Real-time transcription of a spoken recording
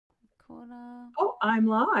recorder. Oh, I'm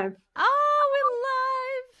live. Oh, we're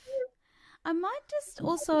live. I might just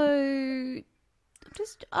also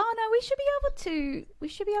oh no, we should be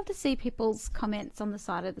able to see people's comments on the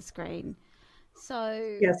side of the screen.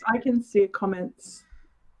 So Yes, I can see comments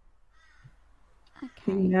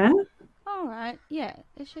in okay. there. All right. Yeah,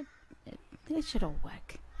 it should all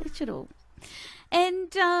work. It should all.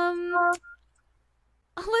 And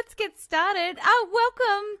let's get started.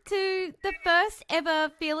 Welcome to the first ever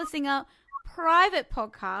Fearless Singer private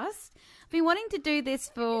podcast. I've been wanting to do this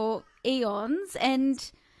for eons,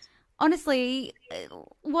 and honestly,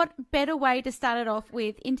 what better way to start it off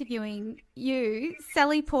with interviewing you,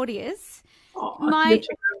 Sally Porteous. Oh,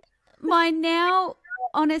 My now,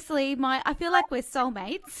 honestly, I feel like we're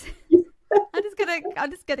soulmates. I'm just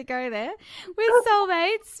gonna go there. We're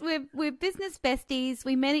soulmates. We're business besties.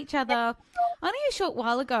 We met each other only a short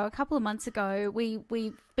while ago, a couple of months ago.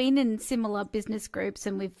 We've been in similar business groups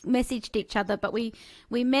and we've messaged each other, but we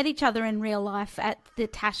met each other in real life at the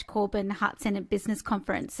Tash Corbin Heart Centre Business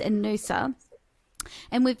Conference in Noosa,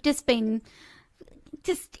 and we've just been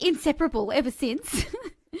inseparable ever since.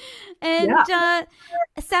 And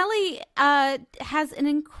Sally has an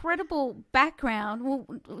incredible background. Well,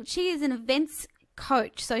 she is an events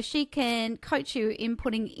coach, so she can coach you in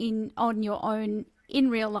putting on your own in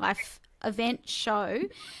real life event show.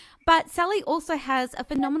 But Sally also has a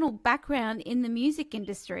phenomenal background in the music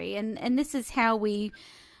industry, and this is how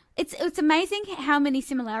it's amazing how many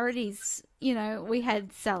similarities, we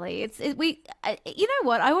had, Sally. You know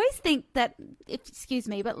what? I always think that, excuse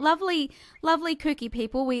me, but lovely kooky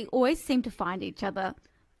people, we always seem to find each other.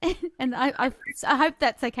 And I hope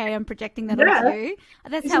that's okay. I'm projecting that onto you.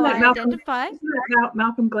 That's how I identify. Isn't that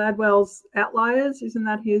Malcolm Gladwell's Outliers? Isn't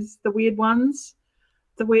that the weird ones?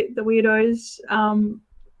 The weirdos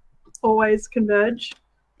always converge.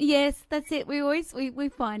 Yes, that's it. We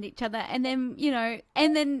find each other, and then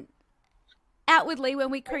and then outwardly when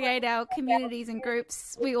we create our communities and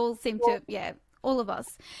groups, we all seem to all of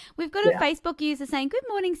us. We've got a Facebook user saying, "Good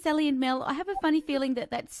morning, Sally and Mel. I have a funny feeling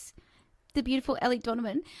that's the beautiful Ellie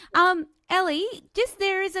Donovan." Ellie,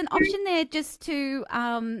 there is an option there just to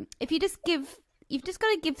if you've just got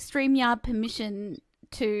to give StreamYard permission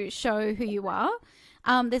to show who you are.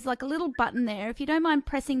 There's like a little button there. If you don't mind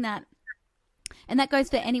pressing that. And that goes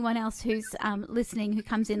for anyone else who's listening, who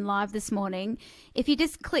comes in live this morning. If you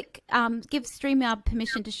just click, give StreamYard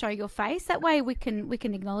permission to show your face, that way we can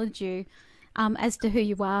acknowledge you as to who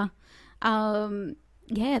you are.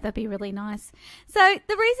 That'd be really nice. So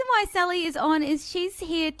the reason why Sally is on is she's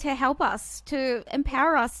here to help us, to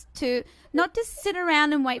empower us, to not just sit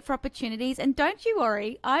around and wait for opportunities. And don't you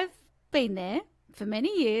worry, I've been there for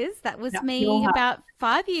many years. That was me about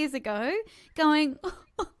 5 years ago, going,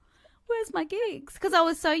 where's my gigs? Because I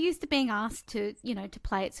was so used to being asked to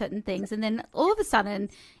play at certain things, and then all of a sudden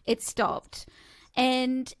it stopped.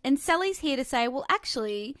 And Sally's here to say, well,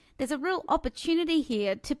 actually, there's a real opportunity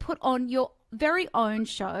here to put on your very own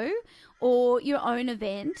show or your own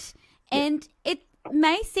event. And it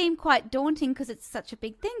may seem quite daunting because it's such a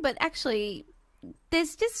big thing, but actually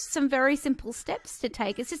there's just some very simple steps to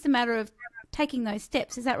take. It's just a matter of taking those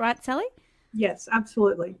steps. Is that right, Sally? Yes,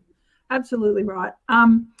 absolutely. Absolutely right.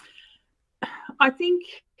 I think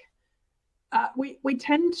we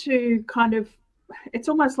tend to kind of, it's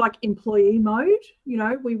almost like employee mode.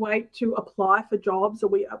 We wait to apply for jobs, or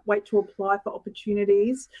we wait to apply for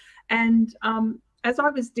opportunities. And as I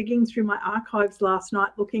was digging through my archives last night,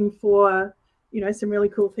 looking for, some really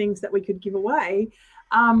cool things that we could give away,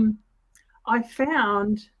 I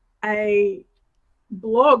found a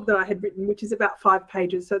blog that I had written, which is about 5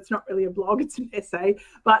 pages, so it's not really a blog, it's an essay,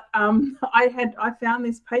 but I found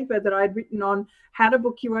this paper that I had written on how to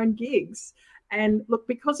book your own gigs. And look,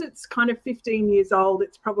 because it's kind of 15 years old,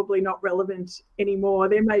 it's probably not relevant anymore.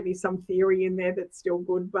 There may be some theory in there that's still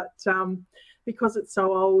good, but because it's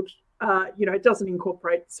so old, it doesn't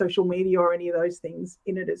incorporate social media or any of those things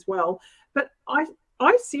in it as well. But I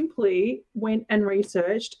simply went and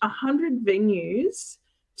researched 100 venues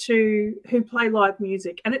who play live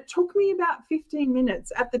music, and it took me about 15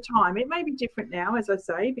 minutes at the time. It may be different now, as I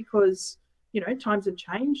say, because times have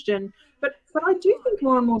changed, but I do think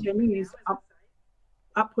more and more venues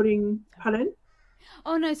are putting. Pardon?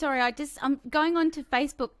 Oh no, sorry. I'm going on to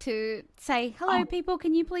Facebook to say hello, people.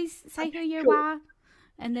 Can you please say who you are?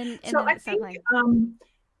 And then I think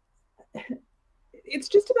it's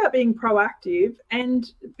just about being proactive,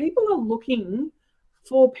 and people are looking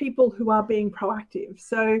for people who are being proactive.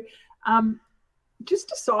 So just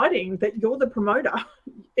deciding that you're the promoter.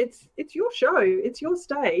 It's your show. It's your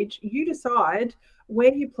stage. You decide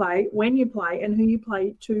where you play, when you play, and who you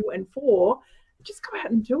play to and for. just go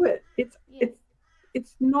out and do it. Yeah.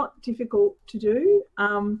 It's not difficult to do.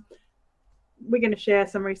 We're going to share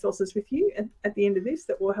some resources with you at the end of this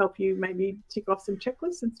that will help you maybe tick off some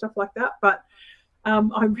checklists and stuff like that. But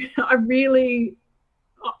I really,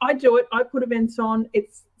 I do it. I put events on.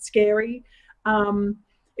 It's scary.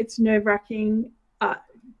 It's nerve-wracking.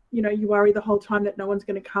 You worry the whole time that no one's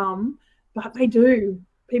going to come, but they do.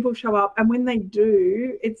 People show up, and when they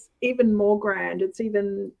do, it's even more grand. It's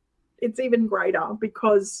even greater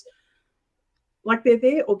because, like, they're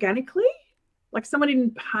there organically. Like, someone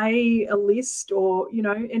didn't pay a list or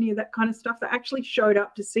any of that kind of stuff. They actually showed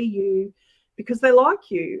up to see you because they like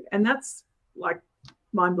you, and that's like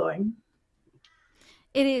mind-blowing.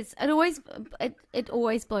 It is. It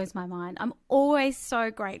always blows my mind. I'm always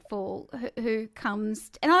so grateful who comes,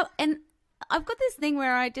 and I've got this thing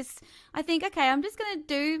where I think, okay, I'm just gonna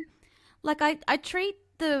do, like, I treat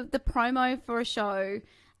the promo for a show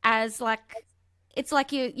as like, it's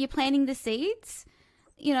like you're planting the seeds,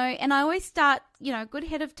 and I always start, good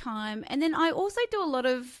ahead of time, and then I also do a lot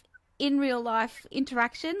of in real life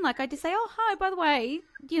interaction. Like, I just say, oh, hi, by the way,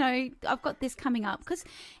 I've got this coming up, because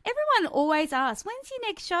everyone always asks, when's your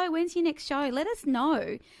next show? When's your next show? Let us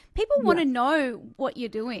know. People want to know what you're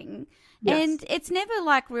doing. Yes. And it's never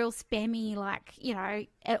like real spammy, like,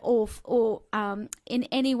 or in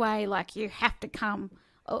any way, like you have to come,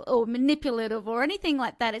 or manipulative or anything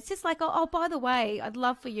like that. It's just like, oh, by the way, I'd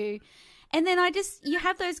love for you. And then you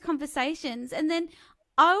have those conversations, and then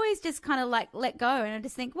I always just kind of like let go, and I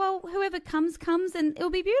just think, well, whoever comes, and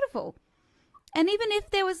it'll be beautiful. And even if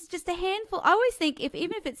there was just a handful, I always think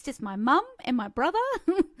even if it's just my mum and my brother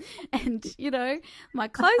and, my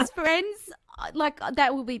close friends, like,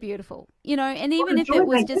 that will be beautiful, and even if it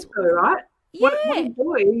was just, right? Yeah. What a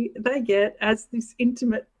joy they get as this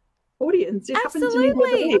intimate audience. It Absolutely. happened to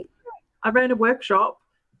me the other week. I ran a workshop.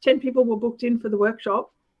 10 people were booked in for the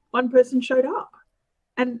workshop. One person showed up.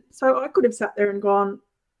 And so I could have sat there and gone,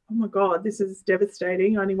 oh my God, this is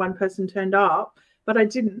devastating. Only one person turned up, but I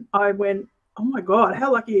didn't. I went, oh my God,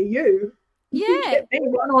 how lucky are you? Yeah. You get me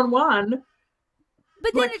one-on-one.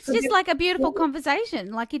 But then it's just like a beautiful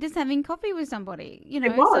conversation, like you're just having coffee with somebody,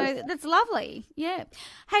 so that's lovely. Yeah.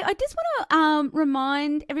 Hey, I just want to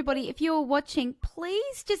remind everybody, if you're watching,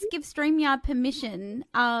 please just give StreamYard permission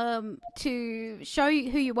to show you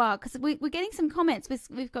who you are, because we're getting some comments.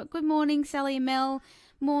 We've got good morning, Sally and Mel.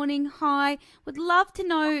 Morning, hi. Would love to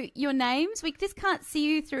know your names. We just can't see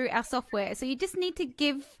you through our software, so you just need to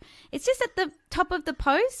it's just at the top of the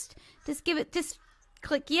post. Just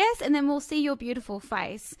click yes, and then we'll see your beautiful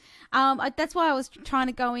face. That's why I was trying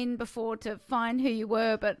to go in before to find who you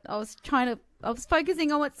were, but I was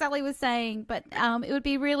focusing on what Sally was saying, but it would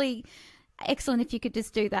be really excellent if you could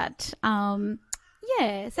just do that.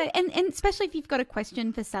 Yeah, so and especially if you've got a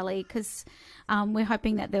question for Sally, because we're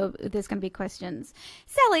hoping that there's going to be questions.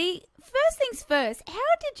 Sally, first things first,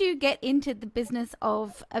 how did you get into the business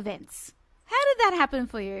of events? How did that happen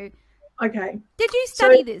for you? Okay. Did you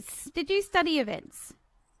study this? Did you study events?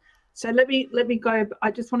 So let me go.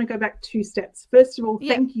 I just want to go back 2 steps. First of all,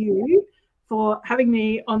 thank you for having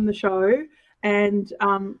me on the show. And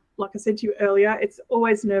like I said to you earlier, it's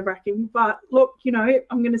always nerve-wracking. But look,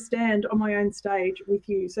 I'm going to stand on my own stage with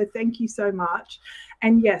you. So thank you so much.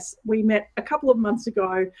 And yes, we met a couple of months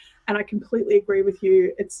ago, and I completely agree with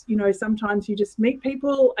you. It's, sometimes you just meet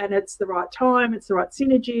people and it's the right time, it's the right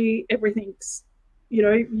synergy, everything's,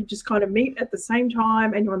 you just kind of meet at the same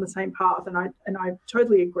time and you're on the same path. And I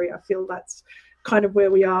totally agree. I feel that's kind of where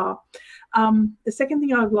we are. The second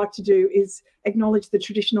thing I would like to do is acknowledge the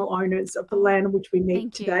traditional owners of the land on which we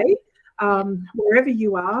meet today, wherever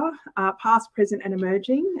you are, past, present and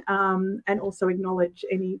emerging, and also acknowledge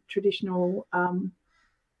any traditional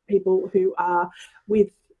people who are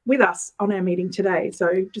with us on our meeting today.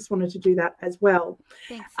 So just wanted to do that as well.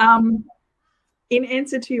 Thanks. In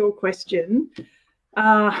answer to your question,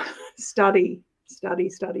 study.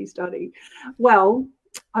 Well,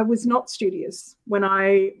 I was not studious when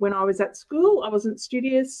I was at school. I wasn't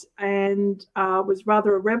studious and was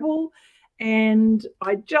rather a rebel. And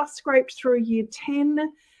I just scraped through year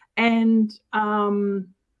 10. And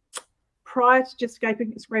prior to just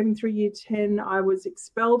scraping through year 10, I was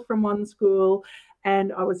expelled from one school,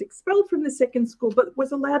 and I was expelled from the second school, but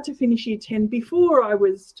was allowed to finish year 10 before I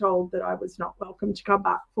was told that I was not welcome to come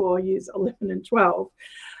back for years 11 and 12.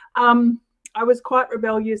 I was quite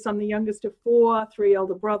rebellious. I'm the youngest of 4, 3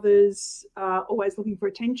 elder brothers, always looking for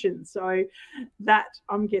attention. So that,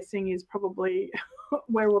 I'm guessing, is probably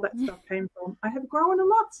where all that stuff came from. I have grown a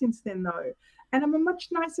lot since then, though, and I'm a much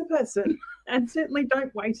nicer person and certainly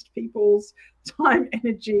don't waste people's time,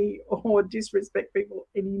 energy, or disrespect people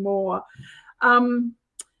anymore.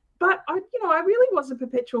 But I really was a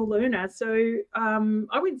perpetual learner. So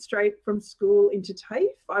I went straight from school into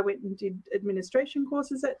TAFE. I went and did administration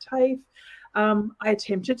courses at TAFE. I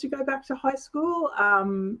attempted to go back to high school.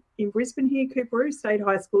 In Brisbane here, Coorparoo State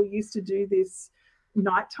High School used to do this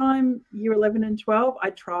nighttime, year 11 and 12.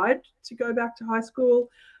 I tried to go back to high school.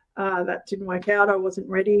 That didn't work out. I wasn't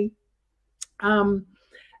ready. And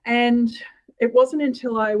it wasn't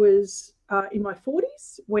until I was in my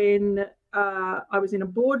 40s when I was in a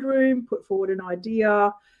boardroom, put forward an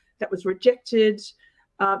idea that was rejected.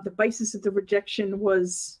 The basis of the rejection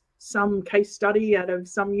was some case study out of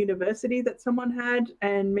some university that someone had,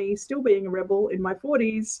 and me still being a rebel in my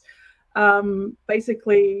 40s,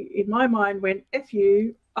 basically in my mind went, F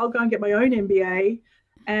you, I'll go and get my own MBA,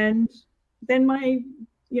 and then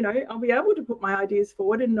I'll be able to put my ideas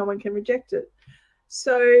forward and no one can reject it.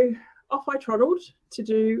 So off I trottled to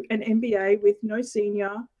do an MBA with no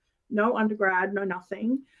senior, no undergrad, no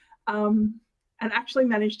nothing, and actually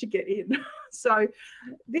managed to get in. So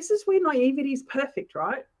this is where naivety is perfect,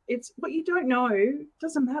 right? It's what you don't know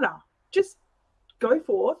doesn't matter. Just go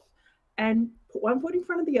forth and put one foot in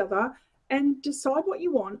front of the other and decide what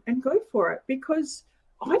you want and go for it. Because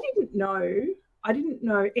I didn't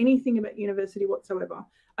know anything about university whatsoever.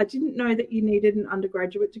 I didn't know that you needed an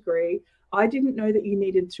undergraduate degree. I didn't know that you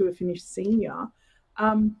needed to have finished senior.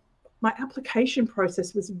 My application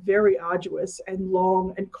process was very arduous and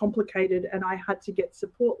long and complicated, and I had to get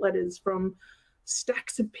support letters from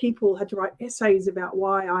stacks of people, had to write essays about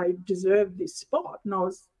why I deserved this spot. And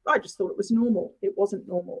I just thought it was normal. It wasn't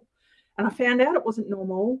normal. And I found out it wasn't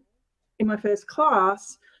normal in my first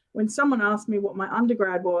class when someone asked me what my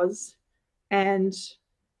undergrad was, and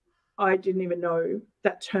I didn't even know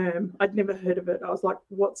that term. I'd never heard of it. I was like,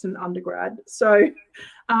 what's an undergrad? So,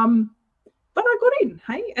 but I got in,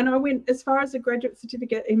 hey, and I went as far as a graduate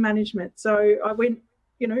certificate in management. So I went,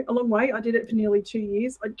 a long way. I did it for nearly 2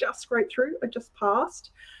 years. I just scraped through. I just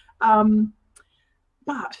passed.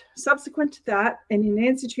 But subsequent to that, and in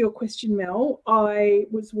answer to your question, Mel, I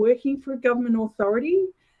was working for a government authority,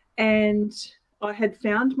 and I had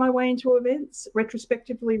found my way into events,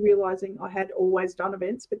 retrospectively realising I had always done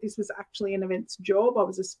events, but this was actually an events job. I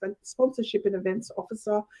was a sponsorship and events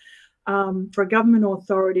officer for a government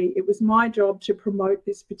authority. It was my job to promote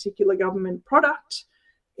this particular government product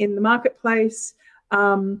in the marketplace.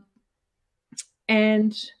 And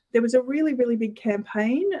there was a really, really big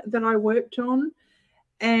campaign that I worked on.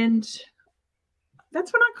 And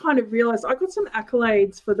that's when I kind of realised I got some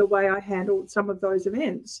accolades for the way I handled some of those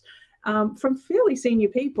events from fairly senior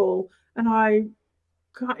people. And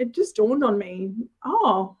it just dawned on me,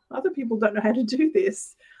 other people don't know how to do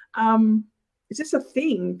this. Is this a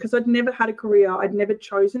thing? Because I'd never had a career. I'd never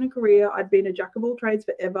chosen a career. I'd been a jack of all trades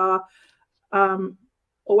forever.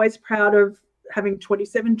 Always proud of having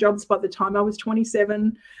 27 jobs by the time I was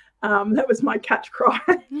 27. That was my catch cry.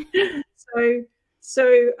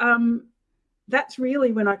 So that's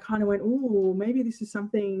really when I kind of went, oh, maybe this is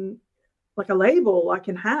something like a label I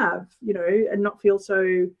can have, and not feel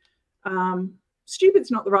so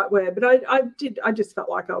stupid's not the right word, but I just felt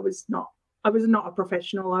like I was not a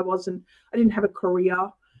professional. I didn't have a career.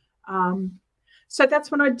 So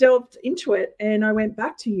that's when I delved into it, and I went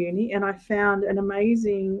back to uni and I found an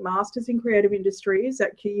amazing master's in creative industries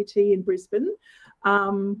at QUT in Brisbane.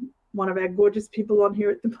 One of our gorgeous people on here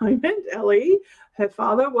at the moment, Ellie, her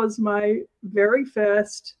father was my very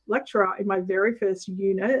first lecturer in my very first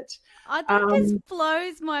unit. Oh, that just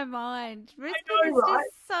blows my mind. Brisbane is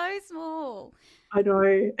just so small. I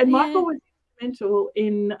know. And Michael was instrumental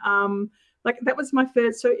in that was my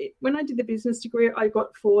first. So when I did the business degree, I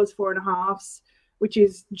got 4s, 4.5s, which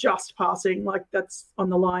is just passing. Like that's on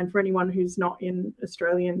the line for anyone who's not in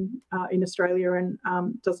Australia and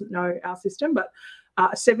doesn't know our system. But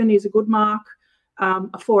a 7 is a good mark.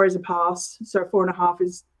 A 4 is a pass. So 4.5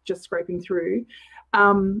 is just scraping through.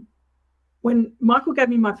 When Michael gave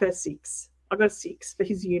me my first 6, I got a 6 for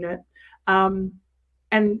his unit. And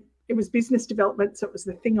it was business development. So it was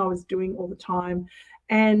the thing I was doing all the time.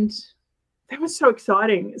 And that was so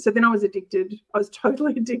exciting. So then I was addicted. I was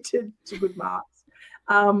totally addicted to good marks.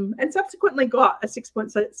 And subsequently got a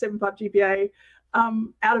 6.75 GPA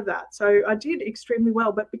out of that. So I did extremely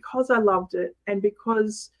well, but because I loved it and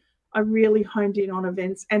because I really honed in on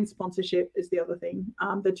events and sponsorship is the other thing,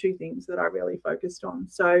 the two things that I really focused on.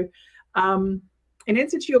 So in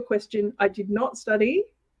answer to your question, I did not study,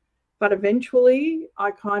 but eventually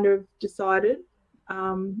I kind of decided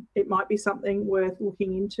it might be something worth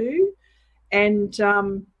looking into. And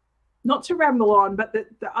not to ramble on, but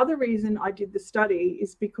the other reason I did the study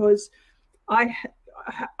is because I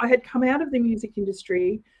had come out of the music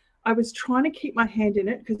industry. I was trying to keep my hand in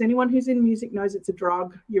it, because anyone who's in music knows it's a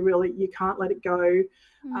drug. You can't let it go.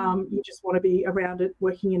 You just want to be around it,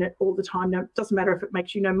 working in it all the time. Now, it doesn't matter if it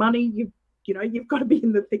makes you no money. You've got to be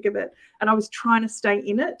in the thick of it. And I was trying to stay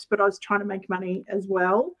in it, but I was trying to make money as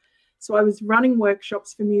well. So I was running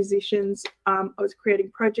workshops for musicians. I was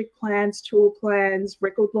creating project plans, tour plans,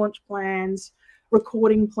 record launch plans,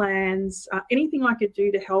 recording plans, anything I could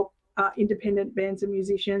do to help independent bands and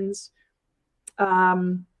musicians,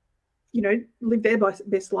 live their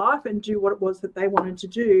best life and do what it was that they wanted to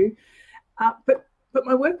do. But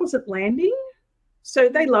my work wasn't landing. So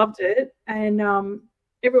they loved it. And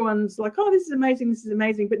everyone's like, oh, this is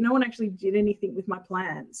amazing. But no one actually did anything with my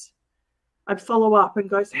plans. I'd follow up and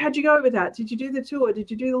go, so how'd you go with that? Did you do the tour? Did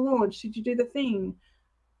you do the launch? Did you do the thing?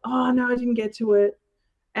 Oh, no, I didn't get to it.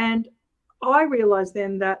 And I realized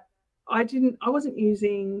then that I wasn't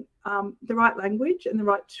using the right language and the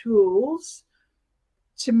right tools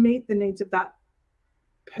to meet the needs of that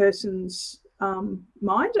person's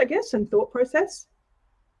mind, I guess, and thought process.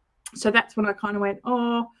 So that's when I kind of went,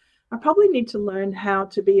 oh, I probably need to learn how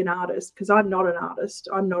to be an artist, because I'm not an artist.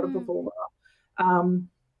 I'm not a performer.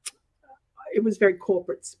 It was very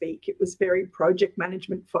corporate speak. It was very project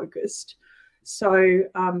management focused. So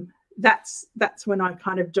that's when I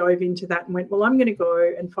kind of dove into that and went, well, I'm going to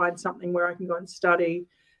go and find something where I can go and study,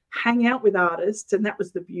 hang out with artists. And that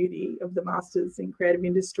was the beauty of the Masters in Creative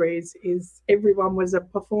Industries, is everyone was a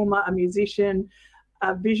performer, a musician,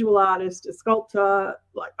 a visual artist, a sculptor,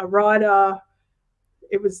 like a writer.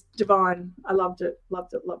 It was divine. I loved it.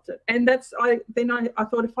 And I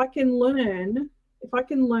thought, if I can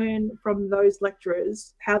learn from those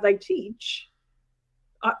lecturers how they teach,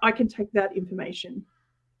 I can take that information.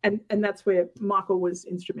 And that's where Michael was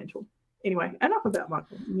instrumental. Anyway, enough about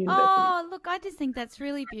Michael. Oh, look, I just think that's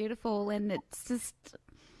really beautiful. And it's just,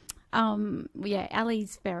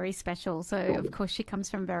 Ali's very special. So, of course, she comes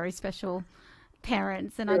from very special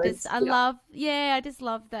parents. And I just love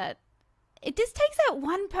that. It just takes that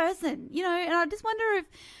one person, and I just wonder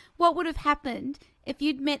what would have happened if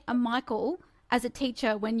you'd met a Michael as a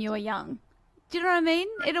teacher when you were young. Do you know what I mean?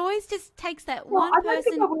 It always just takes that one person. I don't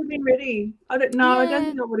think I would have been ready. I don't think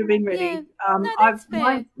I would have been ready. Yeah. No, that's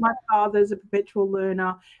fair. My father's a perpetual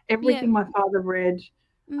learner. Everything my father read,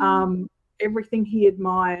 everything he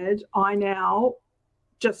admired, I now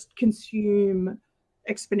just consume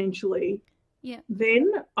exponentially. Yeah.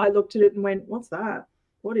 Then I looked at it and went, what's that?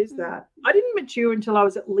 What is that? I didn't mature until I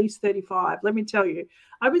was at least 35. Let me tell you,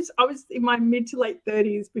 I was in my mid to late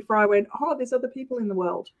 30s before I went, oh, there's other people in the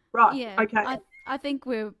world. Right. Yeah. Okay. I think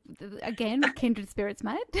we're, again, kindred spirits,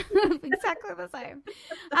 mate. Exactly the same.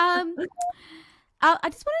 I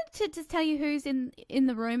just wanted to just tell you who's in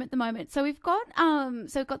the room at the moment. So we've got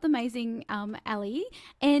we've got the amazing Ali,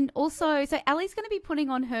 and also so Ali's going to be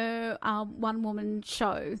putting on her one woman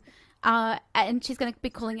show, and she's going to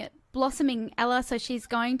be calling it Blossoming Ella. So she's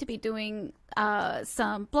going to be doing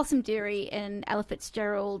some Blossom Dearie and Ella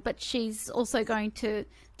Fitzgerald, but she's also going to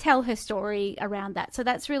tell her story around that. So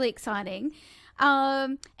that's really exciting.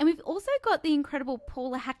 And we've also got the incredible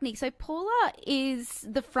Paula Hackney. So Paula is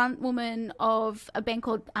the front woman of a band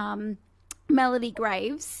called Melody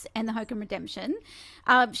Graves and the Hokum Redemption.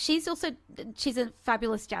 She's a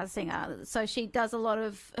fabulous jazz singer. So she does a lot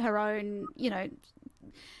of her own,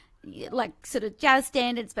 like sort of jazz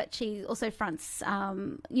standards, but she also fronts,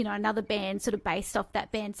 another band sort of based off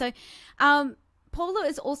that band. So, Paula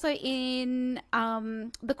is also in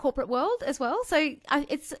the corporate world as well. So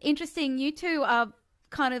it's interesting. You two are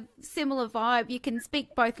kind of similar vibe. You can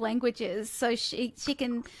speak both languages. So she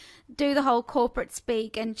can do the whole corporate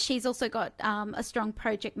speak, and she's also got a strong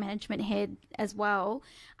project management head as well.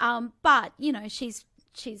 But, she's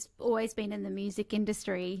always been in the music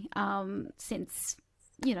industry since,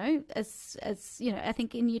 as I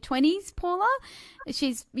think in your 20s, Paula,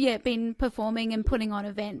 she's been performing and putting on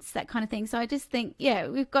events, that kind of thing. So I just think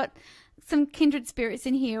we've got some kindred spirits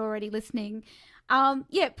in here already listening.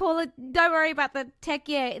 Paula, don't worry about the tech.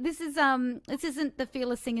 This isn't the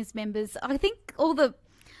Fearless Singers members. I think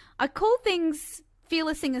I call things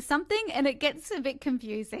Fearless Singers something, and it gets a bit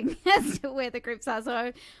confusing as to where the groups are. So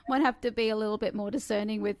I might have to be a little bit more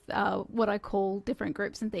discerning with what I call different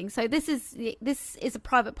groups and things. So this is a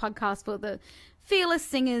private podcast for the Fearless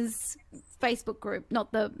Singers Facebook group,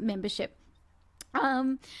 not the membership.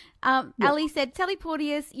 Ali said, Sally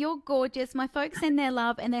Porteous, you're gorgeous. My folks send their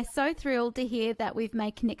love, and they're so thrilled to hear that we've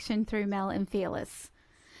made connection through Mel and Fearless.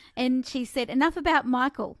 And she said, enough about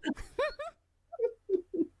Michael.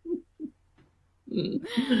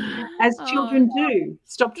 As children do.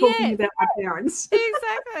 Stop talking about my parents.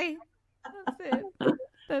 Exactly. That's it.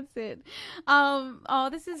 That's it. Oh,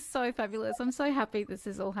 this is so fabulous. I'm so happy this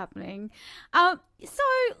is all happening. So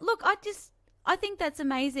look, I think that's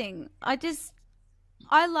amazing.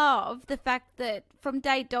 I love the fact that from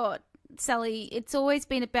day dot, Sally, it's always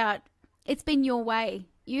been about, it's been your way.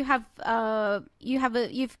 You've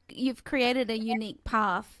created a unique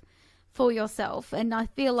path for yourself, and I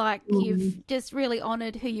feel like you've just really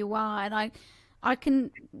honored who you are, and I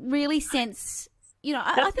can really sense,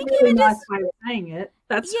 That's I think a really even nice just, way of saying it.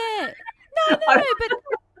 That's yeah, no, but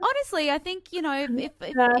honestly, I think,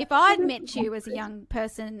 if I'd met you as a young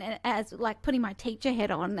person, as like putting my teacher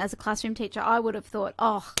head on as a classroom teacher, I would have thought,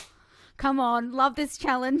 oh, come on, love this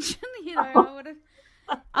challenge. I would have.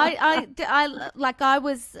 I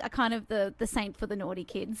was a kind of the saint for the naughty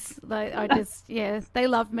kids. They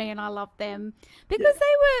loved me and I loved them because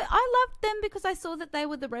I loved them because I saw that they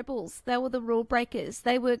were the rebels. They were the rule breakers.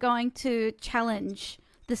 They were going to challenge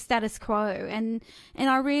the status quo, and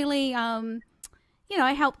I really,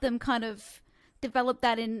 I helped them kind of develop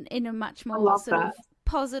that in a much more sort of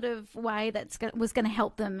positive way was going to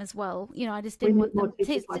help them as well. I just didn't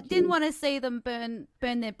want to see them burn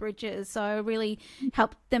their bridges. So I really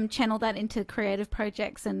helped them channel that into creative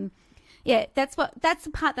projects. And yeah, that's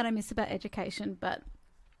the part that I miss about education. But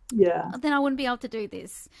yeah, then I wouldn't be able to do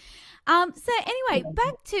this. So anyway,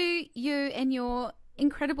 back to you and your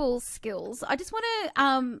incredible skills. I just want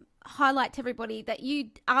to highlight to everybody that you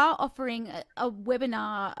are offering a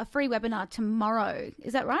free webinar tomorrow.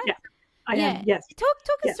 Is that right? Yeah. I am, yes. Talk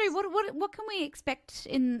us through what can we expect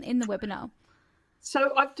in the webinar?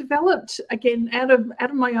 So I've developed, again, out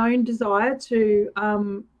of my own desire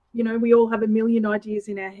to, we all have a million ideas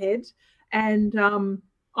in our head, and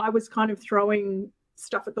I was kind of throwing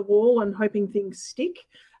stuff at the wall and hoping things stick,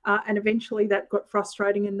 and eventually that got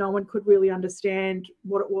frustrating and no one could really understand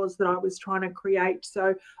what it was that I was trying to create.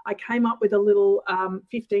 So I came up with a little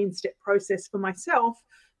 15-step process for myself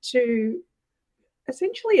to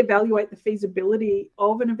essentially evaluate the feasibility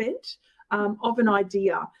of an event, of an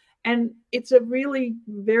idea. And it's a really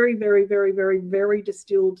very, very, very, very, very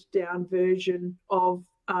distilled down version of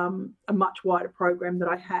a much wider program that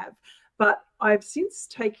I have. But I've since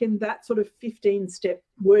taken that sort of 15-step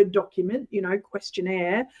Word document,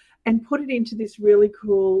 questionnaire, and put it into this really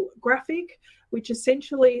cool graphic, which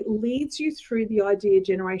essentially leads you through the idea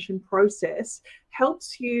generation process,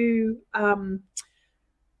 helps you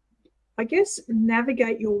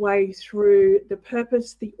navigate your way through the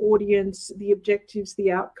purpose, the audience, the objectives,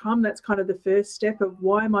 the outcome. That's kind of the first step of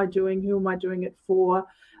why am I doing, who am I doing it for,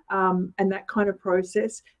 and that kind of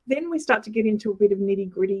process. Then we start to get into a bit of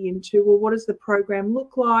nitty gritty into, well, what does the program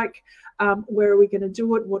look like? Where are we going to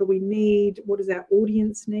do it? What do we need? What does our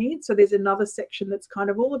audience need? So there's another section that's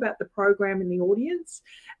kind of all about the program and the audience.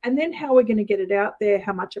 And then how we're going to get it out there,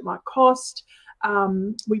 how much it might cost.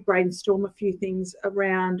 We brainstorm a few things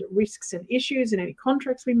around risks and issues and any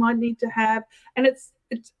contracts we might need to have. And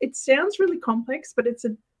it sounds really complex, but it's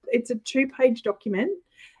a 2-page document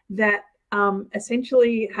that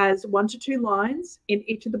essentially has 1 to 2 lines in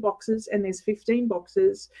each of the boxes, and there's 15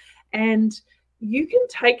 boxes. And you can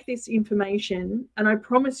take this information, and I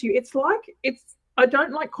promise you, I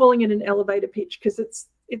don't like calling it an elevator pitch because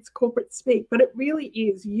it's corporate speak, but it really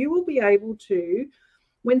is. You will be able to,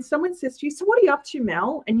 when someone says to you, so what are you up to,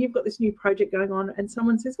 Mel? And you've got this new project going on, and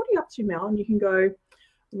someone says, what are you up to, Mel? And you can go,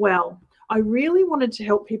 well, I really wanted to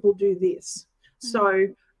help people do this. So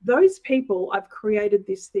those people, I've created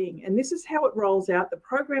this thing, and this is how it rolls out. The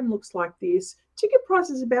program looks like this. Ticket price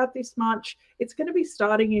is about this much. It's going to be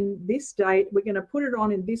starting in this date. We're going to put it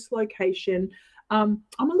on in this location. I'm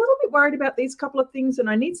a little bit worried about these couple of things, and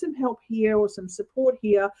I need some help here or some support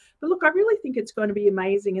here. But look, I really think it's going to be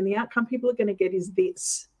amazing, and the outcome people are going to get is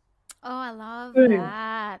this. Oh, I love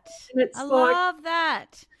that. I love that.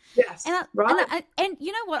 Yes, right. And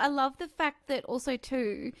you know what? I love the fact that also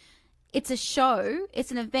too, it's a show,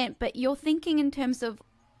 it's an event, but you're thinking in terms of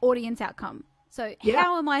audience outcome. So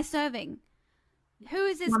how am I serving? Who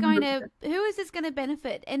is this 100%. going to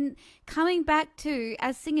benefit? And coming back to,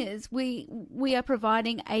 as singers, we are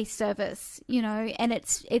providing a service, and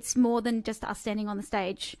it's more than just us standing on the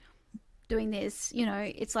stage doing this.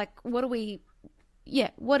 It's like, what is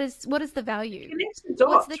the value? It connects the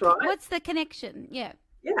dots, right? What's the connection? Yeah.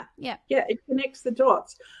 Yeah, it connects the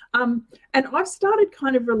dots. And I've started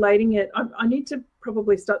kind of relating it. I need to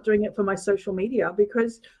probably start doing it for my social media,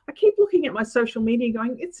 because I keep looking at my social media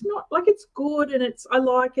going, it's not like, it's good and I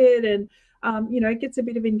like it, and it gets a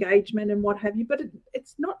bit of engagement and what have you, but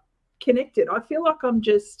it's not connected. I feel like I'm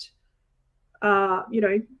just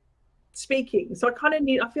speaking. So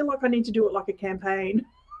I feel like I need to do it like a campaign.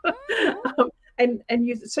 and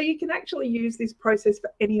use it. So you can actually use this process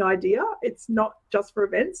for any idea. It's not just for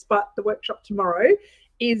events, but the workshop tomorrow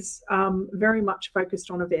is very much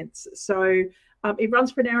focused on events. So it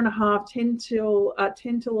runs for an hour and a half, 10 till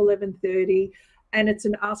 11:30. And it's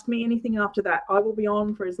an ask me anything after that. I will be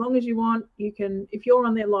on for as long as you want. You can, if you're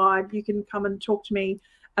on there live, you can come and talk to me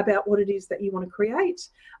about what it is that you want to create.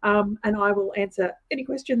 And I will answer any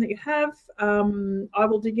question that you have. I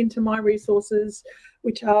will dig into my resources,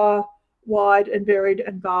 which are wide and varied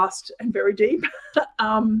and vast and very deep,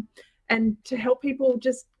 and to help people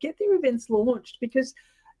just get their events launched. Because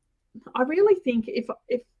I really think if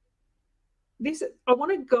this, I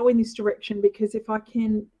want to go in this direction, because if I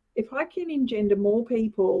can engender more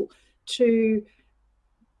people to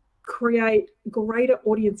create greater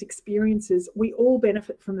audience experiences, we all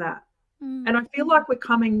benefit from that. And I feel like we're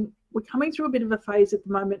coming through a bit of a phase at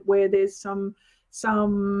the moment where there's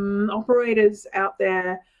some operators out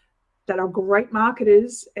there that are great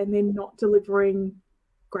marketers and they're not delivering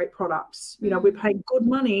great products. You know, we're paying good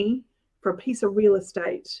money for a piece of real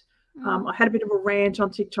estate. I had a bit of a rant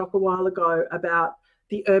on TikTok a while ago about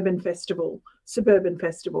the suburban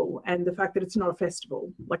festival, and the fact that it's not a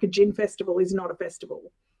festival. Like a gin festival is not a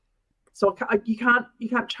festival. So you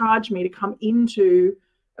can't charge me to come into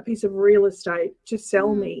a piece of real estate to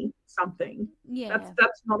sell me something. Yeah,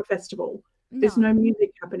 that's not a festival. No. There's no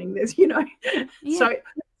music happening. There's, you know, Yeah. So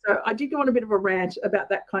I did go on a bit of a rant about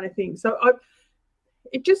that kind of thing. So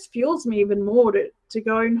it just fuels me even more to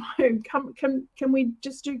go, no, can we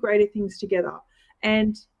just do greater things together?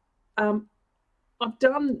 And I've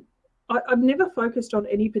never focused on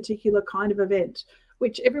any particular kind of event,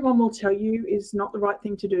 which everyone will tell you is not the right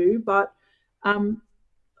thing to do. But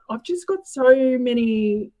I've just got so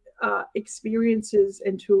many experiences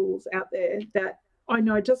and tools out there that I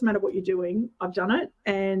know it doesn't matter what you're doing. I've done it,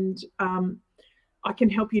 and I can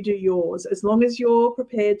help you do yours, as long as you're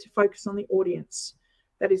prepared to focus on the audience.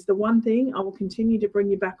 That is the one thing I will continue to bring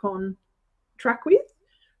you back on track with.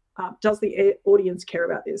 Does the audience care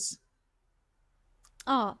about this?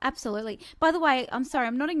 Oh, absolutely. By the way, I'm sorry,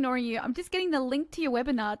 I'm not ignoring you. I'm just getting the link to your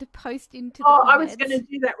webinar to post into the comments. I was going to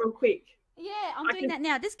do that real quick. Yeah, I'm doing that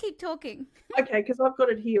now. Just keep talking. Okay, because I've got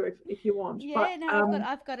it here if you want. Yeah, but, no,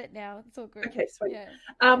 I've got it now. It's all good. Okay, sweet. Yeah.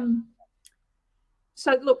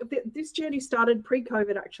 So look, this journey started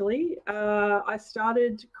pre-COVID. Actually, I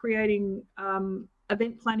started creating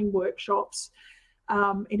event planning workshops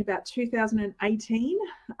in about 2018,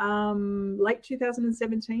 late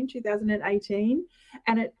 2017, 2018.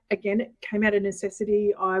 And it came out of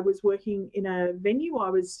necessity. I was working in a venue. I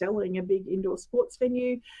was selling a big indoor sports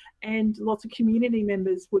venue, and lots of community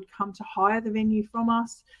members would come to hire the venue from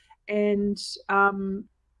us, and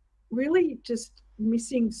really just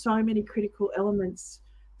missing so many critical elements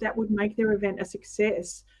that would make their event a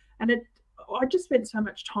success. And I just spent so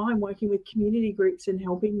much time working with community groups and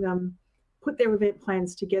helping them put their event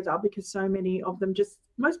plans together, because so many of them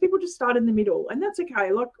most people just start in the middle, and that's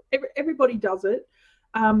okay. Like everybody does it.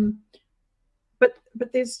 But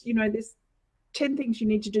there's 10 things you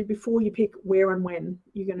need to do before you pick where and when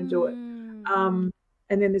you're going to do it.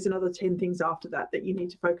 And then there's another 10 things after that you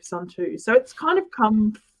need to focus on too. So it's kind of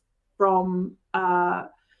come from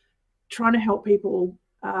trying to help people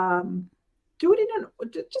do it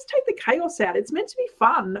just take the chaos out. It's meant to be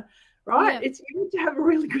fun, right? Yeah. You need to have a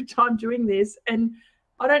really good time doing this. And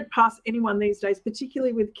I don't pass anyone these days,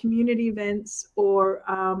 particularly with community events or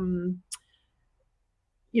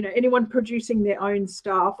anyone producing their own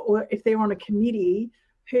stuff, or if they're on a committee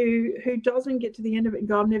who doesn't get to the end of it and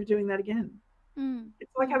go, I'm never doing that again.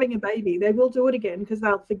 It's like having a baby. They will do it again because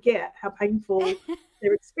they'll forget how painful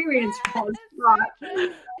their experience was.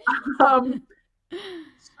 Right?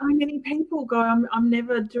 So many people go, I'm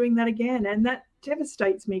never doing that again. And that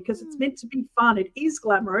devastates me, because it's meant to be fun. It is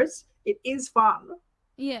glamorous. It is fun.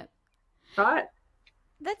 Yeah. Right?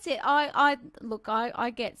 That's it. I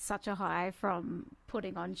get such a high from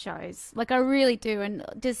putting on shows. Like, I really do. And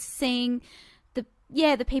just seeing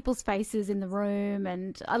the people's faces in the room.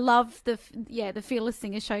 And I love the Fearless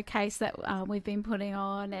Singer Showcase that we've been putting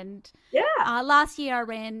on. And last year I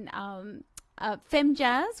ran Femme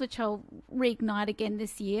Jazz, which I'll reignite again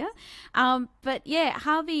this year. But yeah,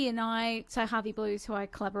 Harvey and I, so Harvey Blues, who I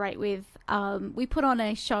collaborate with, we put on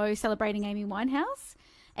a show celebrating Amy Winehouse,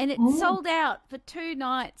 and it sold out for 2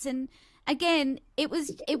 nights. And again, it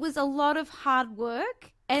was a lot of hard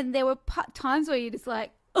work, and there were times where you're just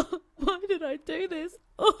like, oh, why did I do this?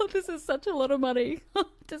 Oh, this is such a lot of money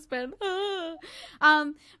to spend.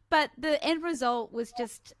 But the end result was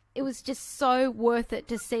just so worth it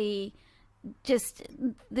to see just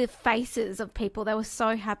the faces of people. They were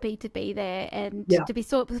so happy to be there and to be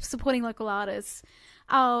supporting local artists.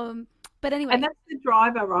 But anyway, and that's the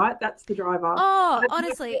driver, right? That's the driver. Oh,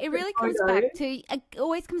 honestly, it really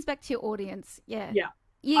always comes back to your audience. Yeah.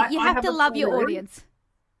 Yeah. You have to love your audience.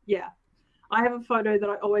 Yeah. I have a photo that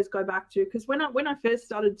I always go back to, because when I first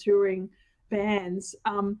started touring bands,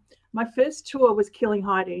 my first tour was Killing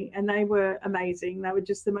Heidi, and they were amazing. They were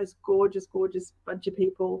just the most gorgeous bunch of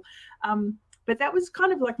people. But that was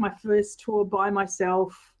kind of like my first tour by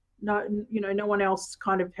myself. No one else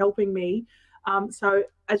kind of helping me. So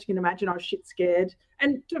as you can imagine, I was shit scared.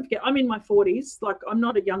 And don't forget, I'm in my 40s. Like, I'm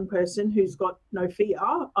not a young person who's got no fear.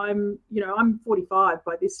 I'm 45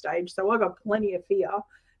 by this stage, so I got plenty of fear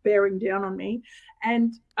bearing down on me.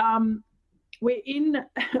 And we're in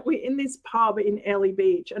this pub in Early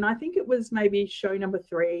Beach, and I think it was maybe show number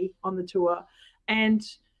 3 on the tour, and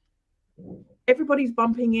everybody's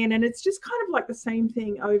bumping in, and it's just kind of like the same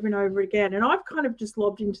thing over and over again. And I've kind of just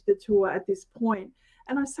lobbed into the tour at this point,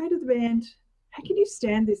 and I say to the band, how can you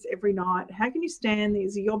stand this every night? How can you stand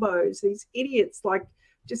these yobbos, these idiots, like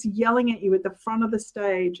just yelling at you at the front of the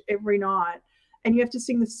stage every night? And you have to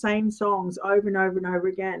sing the same songs over and over and over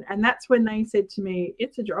again. And that's when they said to me,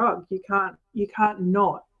 it's a drug. You can't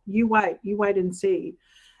not. You wait and see.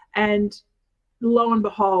 And lo and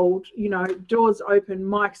behold, doors open,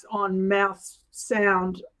 mics on, mouth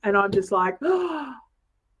sound. And I'm just like, oh,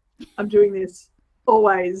 I'm doing this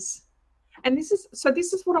always. And this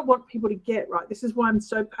is what I want people to get, right? This is why I'm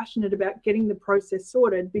so passionate about getting the process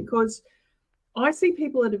sorted, because I see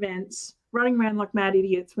people at events running around like mad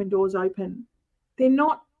idiots when doors open. They've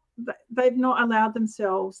not allowed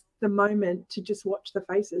themselves the moment to just watch the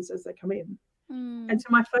faces as they come in. And so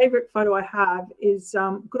my favorite photo I have is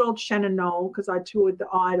good old Shannon Knoll, because I toured the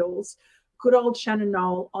Idols. Good old Shannon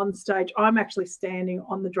Knoll on stage. I'm actually standing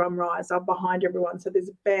on the drum riser behind everyone. So there's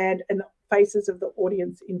a band and the faces of the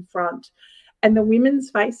audience in front. And the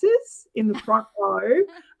women's faces in the front row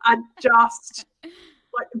are just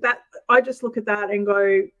like that. I just look at that and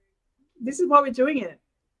go, this is why we're doing it.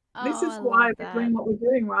 This is why we're doing what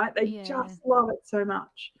we're doing, right? They just love it so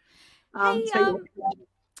much.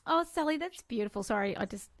 Oh, Sally, that's beautiful. Sorry, I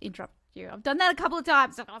just interrupted you. I've done that a couple of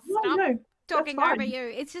times. So I'll stop talking over you.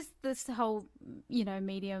 It's just this whole,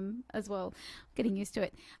 medium as well. Getting used to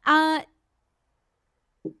it. I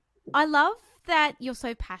love that you're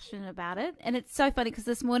so passionate about it. And it's so funny because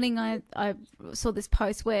this morning I saw this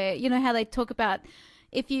post where, how they talk about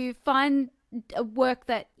if you find a work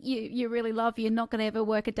that you really love, you're not going to ever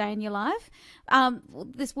work a day in your life.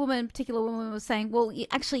 This particular woman was saying, well,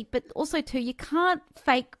 but also too, you can't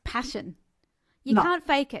fake passion. You can't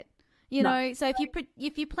fake it. know, so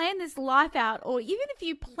if you plan this life out, or even if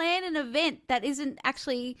you plan an event that isn't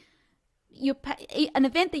actually an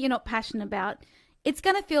event that you're not passionate about, it's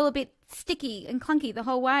going to feel a bit sticky and clunky the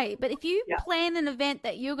whole way. But if you plan an event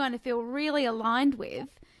that you're going to feel really aligned with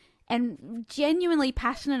and genuinely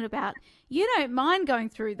passionate about, you don't mind going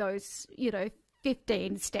through those,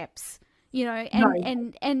 15 steps,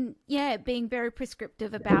 and being very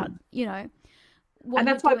prescriptive about, what and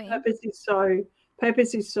that's you're why doing.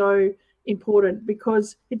 purpose is so important,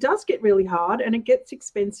 because it does get really hard and it gets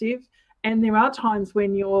expensive. And there are times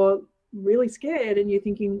when you're really scared and you're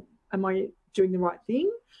thinking, am I doing the right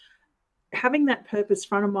thing? Having that purpose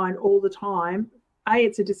front of mind all the time, A,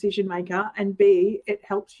 it's a decision maker, and B, it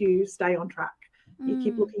helps you stay on track. You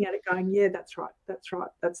keep looking at it going, yeah, that's right,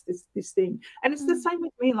 that's this thing. And it's the same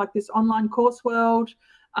with me, like this online course world.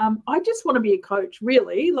 I just want to be a coach,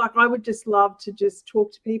 really. Like, I would just love to just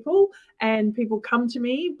talk to people and people come to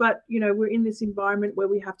me, but, we're in this environment where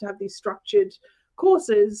we have to have these structured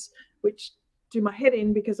courses, which do my head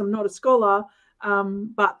in because I'm not a scholar,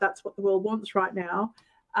 but that's what the world wants right now.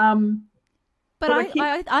 But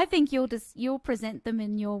I think you'll present them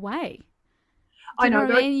in your way. I know,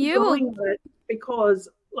 but because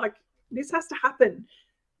like this has to happen.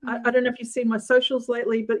 I don't know if you've seen my socials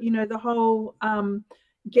lately, but the whole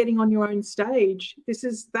getting on your own stage.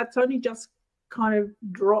 That's only just kind of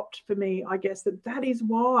dropped for me. I guess that is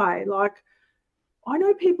why. Like, I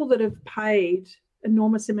know people that have paid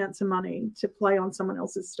enormous amounts of money to play on someone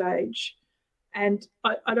else's stage, and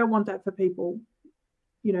I don't want that for people.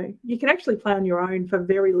 You can actually play on your own for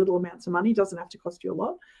very little amounts of money. It doesn't have to cost you a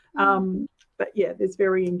lot. But yeah, there's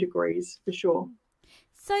varying degrees for sure.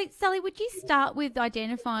 So, Sally, would you start with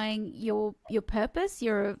identifying your purpose,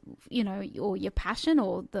 or your passion,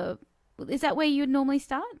 is that where you would normally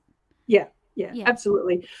start? Yeah,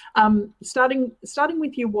 absolutely. Starting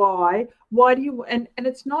with your why. Why do you, and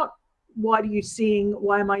it's not why do you sing?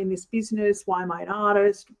 Why am I in this business? Why am I an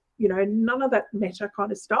artist? none of that meta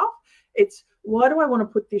kind of stuff. It's, why do I want to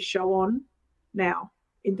put this show on now,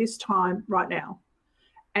 in this time, right now?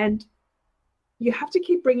 And you have to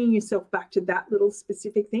keep bringing yourself back to that little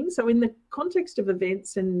specific thing. So in the context of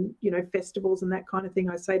events and, festivals and that kind of thing,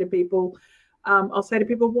 I say to people, I'll say to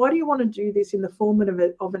people, why do you want to do this in the form of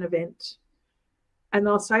an event? And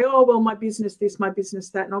they'll say, oh, well, my business this, my business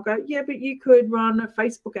that. And I'll go, yeah, but you could run a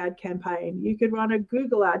Facebook ad campaign. You could run a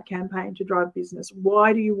Google ad campaign to drive business.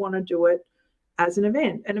 Why do you want to do it as an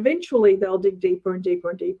event? And eventually they'll dig deeper and deeper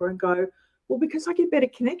and deeper and go, well, because I get better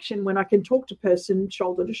connection when I can talk to person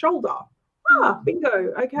shoulder to shoulder. Ah,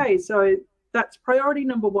 bingo. Okay, so that's priority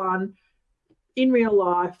number one, in real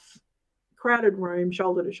life, crowded room,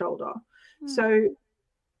 shoulder to shoulder. So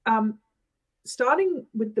starting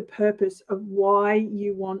with the purpose of why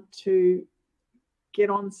you want to get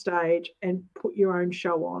on stage and put your own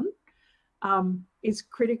show on is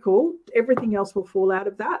critical. Everything else will fall out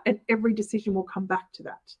of that, and every decision will come back to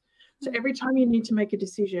that. So every time you need to make a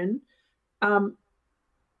decision,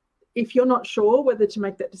 if you're not sure whether to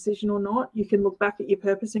make that decision or not, you can look back at your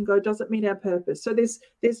purpose and go, does it meet our purpose? So there's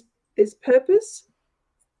purpose,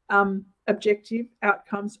 objective,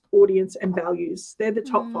 outcomes, audience, and values. They're the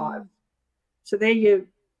top five. So they're your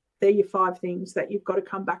five things that you've got to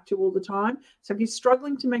come back to all the time. So if you're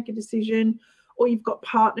struggling to make a decision, or you've got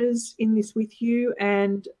partners in this with you,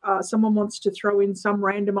 and someone wants to throw in some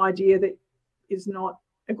random idea that is not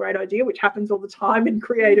a great idea, which happens all the time in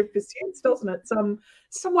creative pursuits, doesn't it?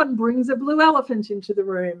 Someone brings a blue elephant into the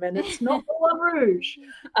room, and it's not Moulin Rouge.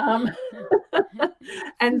 And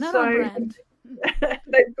not so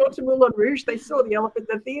they've got to Moulin Rouge, they saw the elephant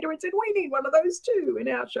in the theatre and said, we need one of those too in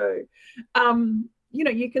our show.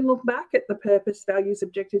 You can look back at the purpose, values,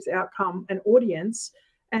 objectives, outcome, and audience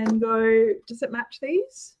and go, does it match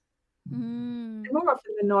these? And more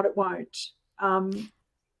often than not, it won't. And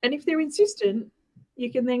if they're insistent, you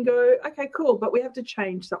can then go, okay, cool, but we have to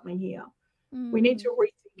change something here. We need to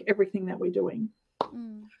rethink everything that we're doing.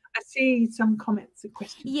 I see some comments and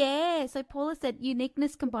questions. Yeah, so Paula said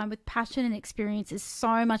uniqueness combined with passion and experience is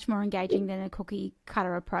so much more engaging than a cookie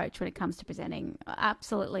cutter approach when it comes to presenting.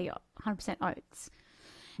 Absolutely, 100% oats.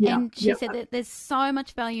 Yeah, and she said that there's so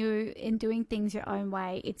much value in doing things your own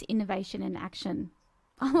way. It's innovation in action.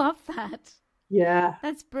 I love that. Yeah.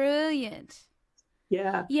 That's brilliant.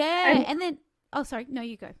 Yeah. Yeah, and then, oh, sorry, no,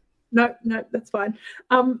 you go. No, that's fine.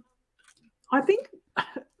 I think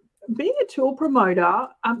being a tour promoter,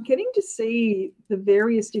 getting to see the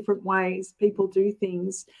various different ways people do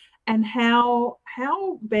things and how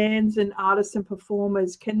bands and artists and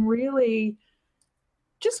performers can really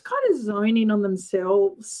just kind of zone in on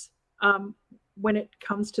themselves when it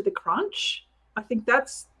comes to the crunch. I think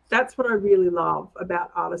that's what I really love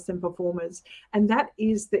about artists and performers, and that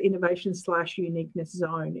is the innovation / uniqueness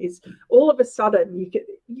zone. Is all of a sudden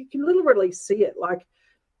you can literally see it, like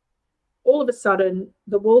all of a sudden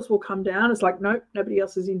the walls will come down. It's like, nope, nobody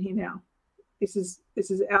else is in here now. This is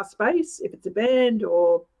our space. If it's a band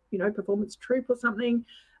or performance troupe or something,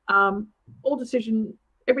 all decision,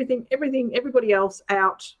 everything, everybody else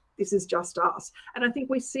out. This is just us. And I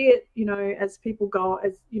think we see it, as people go,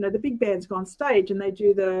 the big bands go on stage and they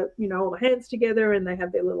do the, all the hands together and they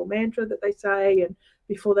have their little mantra that they say and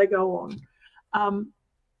before they go on.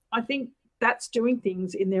 I think that's doing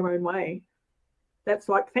things in their own way. That's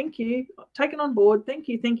like, thank you, taken on board, thank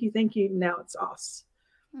you. Now it's us.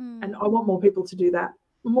 And I want more people to do that.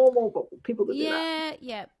 More people to do that.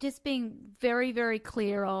 Yeah. Just being very, very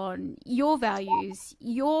clear on your values,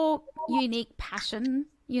 your unique passion,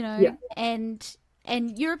 and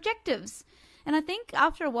your objectives. And I think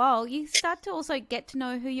after a while, you start to also get to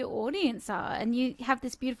know who your audience are, and you have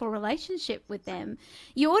this beautiful relationship with them.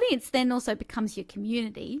 Your audience then also becomes your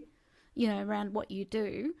community, around what you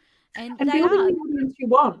do. And building the audience you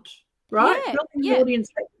want, right? Building the audience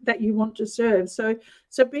that you want to serve. So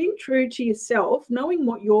being true to yourself, knowing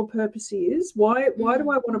what your purpose is. Why do I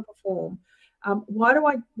want to perform? Why do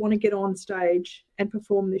I want to get on stage and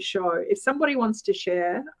perform this show? If somebody wants to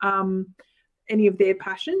share any of their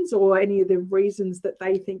passions or any of the reasons that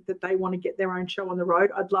they think that they want to get their own show on the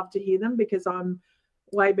road, I'd love to hear them, because I'm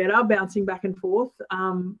way better bouncing back and forth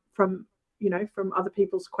from other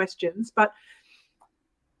people's questions. But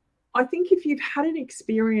I think if you've had an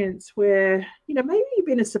experience where, maybe you've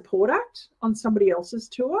been a support act on somebody else's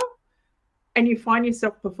tour and you find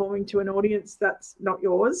yourself performing to an audience that's not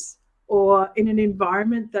yours, or in an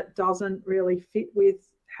environment that doesn't really fit with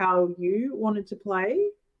how you wanted to play.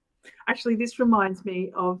 Actually, this reminds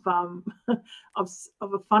me of a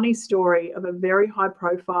funny story of a very high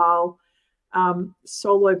profile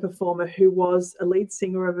solo performer who was a lead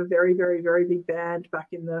singer of a very, very, very big band back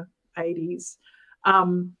in the 80s.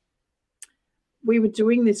 We were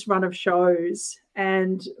doing this run of shows,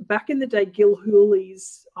 and back in the day,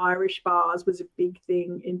 Gilhooly's Irish bars was a big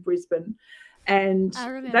thing in Brisbane, and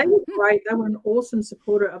they were great. They were an awesome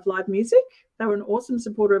supporter of live music.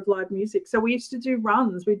 So we used to do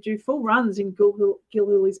runs. We'd do full runs in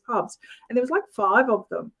Gilhooly's pubs, and there was like 5 of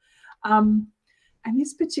them. And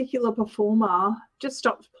this particular performer just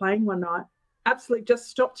stopped playing one night. Absolutely just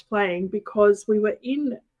stopped playing because we were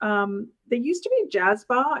in there used to be a jazz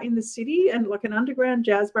bar in the city, and like an underground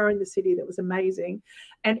jazz bar in the city that was amazing,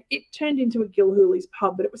 and it turned into a Gilhooly's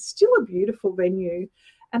pub, but it was still a beautiful venue.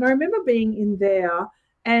 And I remember being in there,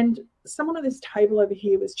 and someone on this table over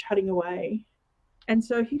here was chatting away, and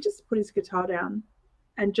so he just put his guitar down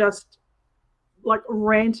and just like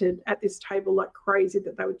ranted at this table like crazy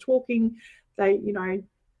that they were talking. They,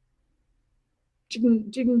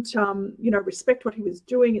 didn't respect what he was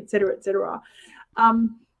doing, et cetera, et cetera.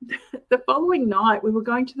 The following night, we were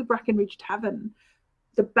going to the Brackenridge Tavern,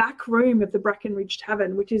 the back room of the Brackenridge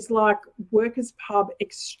Tavern, which is like workers' pub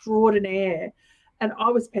extraordinaire. And I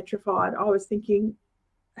was petrified. I was thinking,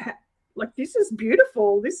 like, this is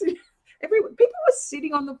beautiful. This is people were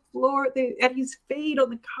sitting on the floor at his feet on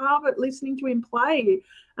the carpet listening to him play.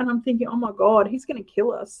 And I'm thinking, oh my God, he's going to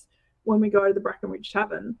kill us when we go to the Brackenridge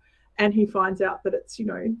Tavern. And he finds out that it's,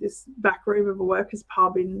 this back room of a workers'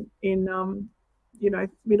 pub in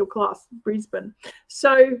middle class Brisbane.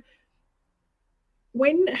 So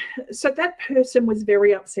that person was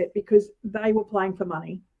very upset because they were playing for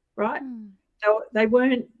money, right? They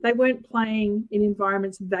weren't playing in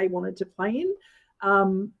environments they wanted to play in.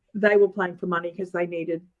 They were playing for money because they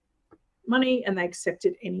needed money, and they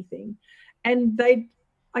accepted anything. And they,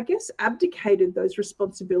 I guess, abdicated those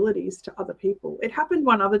responsibilities to other people. It happened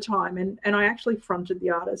one other time, and I actually fronted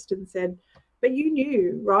the artist and said, but you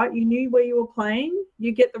knew, right? You knew where you were playing.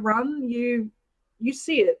 You get the run. You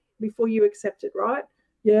see it before you accept it, right?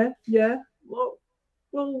 Yeah. Well,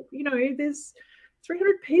 there's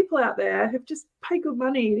 300 people out there who've just paid good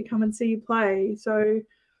money to come and see you play. So,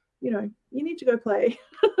 you need to go play.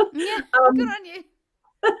 Yeah, good on you.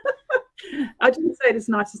 I didn't say it as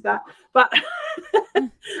nice as that, but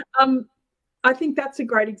I think that's a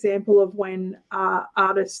great example of when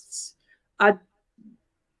artists are,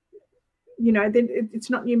 it's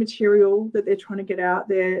not new material that they're trying to get out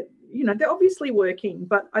there. They're obviously working,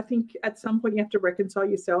 but I think at some point you have to reconcile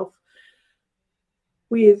yourself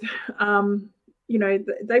with,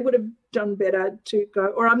 they would have done better to go,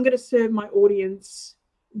 or I'm going to serve my audience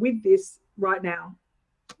with this right now.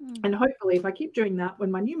 And hopefully if I keep doing that, when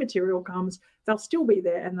my new material comes, they'll still be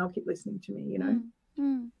there and they'll keep listening to me,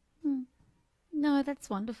 No, that's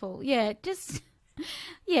wonderful. Yeah, just,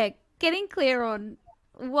 getting clear on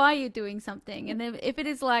why you're doing something. And then if it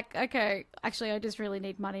is like, okay, actually I just really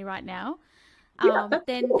need money right now,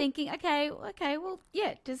 then cool. Thinking, okay, well,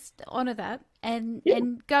 yeah, just honor that and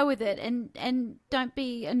go with it, and don't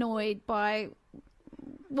be annoyed by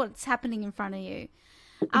what's happening in front of you.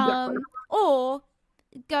 Exactly. Or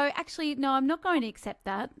go, actually, no, I'm not going to accept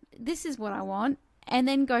that. This is what I want, and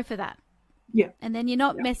then go for that. Yeah. And then you're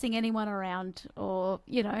not messing anyone around, or,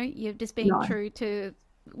 you're just being true to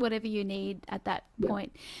whatever you need at that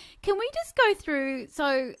point. Can we just go through?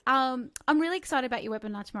 So I'm really excited about your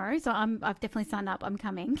webinar tomorrow. So I've definitely signed up. I'm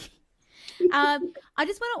coming. I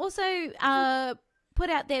just want to also put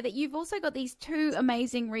out there that you've also got these 2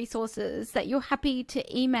 amazing resources that you're happy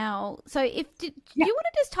to email. So you want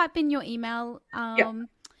to just type in your email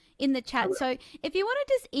in the chat. So if you want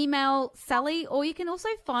to just email Sally, or you can also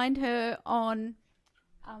find her on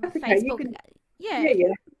Facebook.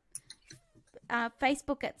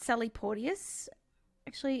 Facebook at Sally Porteous.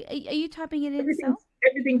 Actually, are you typing it in, Sal?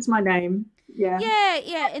 Everything's my name. Yeah.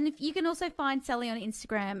 Yeah. And if you can also find Sally on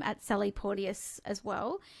Instagram at Sally Porteous as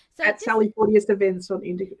well. So at Sally Porteous Events on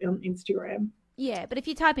Instagram. Yeah, but if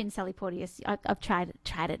you type in Sally Porteous, I've tried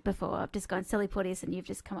it before. I've just gone Sally Porteous and you've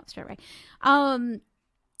just come up straight away.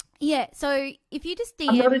 Yeah, so if you just DM...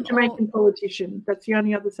 I'm not a Jamaican politician. That's the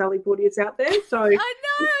only other Sally Porteous out there. So I know,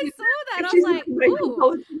 I saw that. I was like,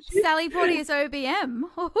 ooh, Sally Porteous OBM.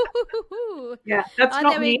 Yeah, that's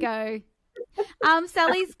not there me. We go.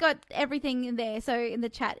 Sally's got everything in there. So in the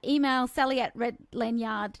chat, email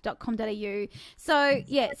sally@redlanyard.com.au. So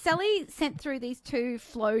yeah, Sally sent through these 2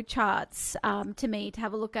 flow charts to me to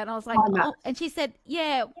have a look at. And I was like, and she said,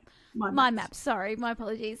 my maps. Sorry, my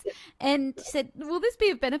apologies. Yeah. And she said, will this be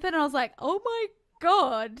of benefit? And I was like, oh my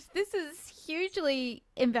God, this is hugely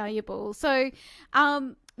invaluable. So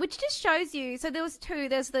which just shows you. So there was two.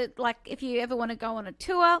 There's the, like, if you ever want to go on a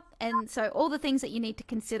tour, and so all the things that you need to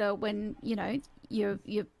consider when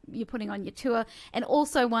you're putting on your tour, and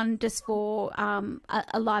also one just for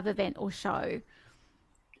a live event or show.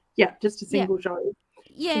 Yeah, just a single show.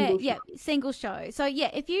 Single show. So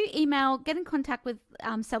if you get in contact with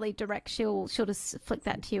Sally direct, she'll just flick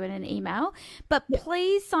that to you in an email. But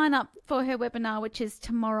please sign up for her webinar, which is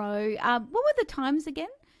tomorrow. What were the times again?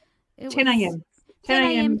 10 a.m. 10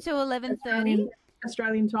 a.m. to 11:30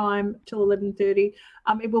 Australian time till 11:30.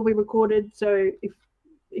 It will be recorded, so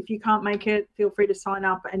if you can't make it, feel free to sign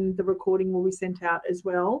up, and the recording will be sent out as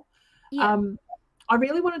well. Yeah. I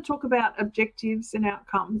really want to talk about objectives and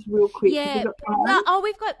outcomes real quick. Yeah.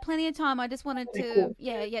 We've got plenty of time. I just wanted to, cool.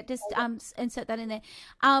 Just insert that in there.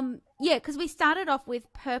 Because we started off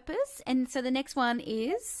with purpose, and so the next one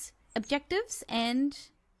is objectives and.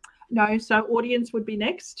 No, so audience would be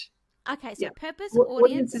next. Okay, so purpose,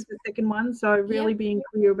 audience is the second one. So really being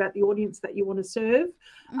clear about the audience that you want to serve.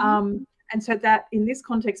 Mm-hmm. And so that in this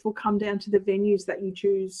context will come down to the venues that you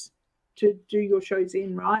choose to do your shows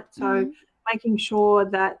in, right? So making sure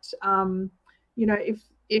that,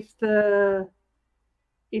 if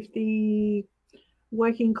the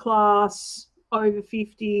working class over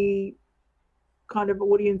 50 kind of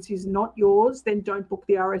audience is not yours, then don't book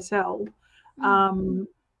the RSL.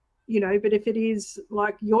 But if it is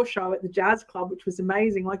like your show at the Jazz Club, which was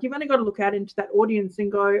amazing, like you've only got to look out into that audience and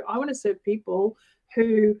go, I want to serve people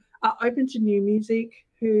who are open to new music,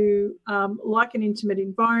 who like an intimate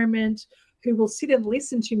environment, who will sit and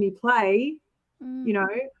listen to me play,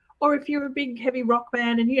 or if you're a big heavy rock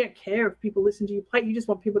band and you don't care if people listen to you play, you just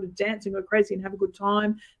want people to dance and go crazy and have a good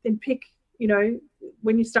time, then pick,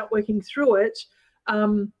 when you start working through it,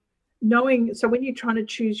 so when you're trying to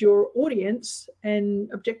choose your audience and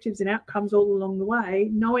objectives and outcomes all along the way,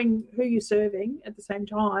 knowing who you're serving at the same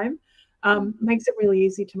time makes it really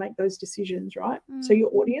easy to make those decisions, right? So your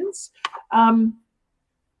audience,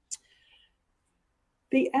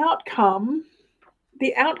 the outcome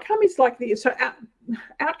is like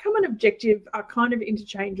outcome and objective are kind of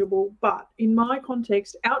interchangeable, but in my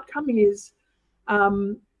context, outcome is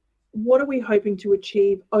what are we hoping to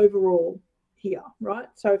achieve overall here, right?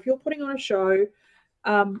 So if you're putting on a show,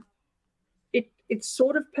 it's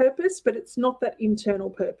sort of purpose, but it's not that internal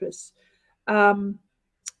purpose.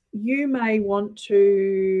 You may want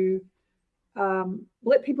to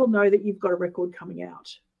let people know that you've got a record coming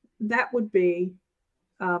out. That would be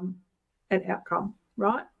an outcome,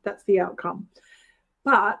 right? That's the outcome.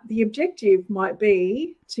 But the objective might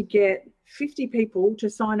be to get 50 people to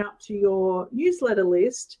sign up to your newsletter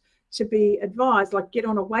list, to be advised, like get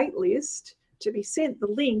on a wait list, to be sent the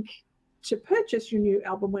link to purchase your new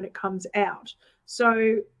album when it comes out.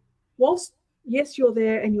 So whilst, yes, you're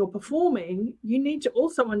there and you're performing, you need to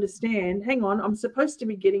also understand, hang on, I'm supposed to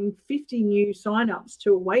be getting 50 new signups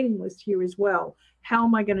to a waiting list here as well. How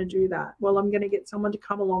am I going to do that? Well, I'm going to get someone to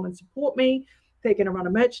come along and support me. They're going to run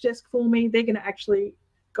a merch desk for me. They're going to actually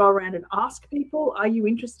go around and ask people, are you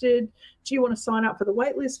interested? Do you want to sign up for the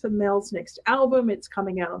wait list for Mel's next album? It's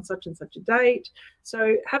coming out on such and such a date.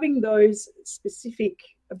 So having those specific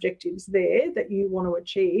objectives there that you want to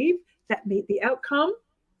achieve that meet the outcome,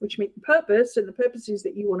 which meet the purpose, and the purpose is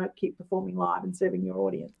that you want to keep performing live and serving your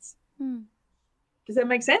audience. Does that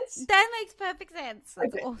make sense? That makes perfect sense.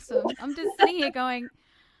 That's awesome. I'm just sitting here going,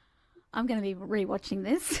 I'm going to be rewatching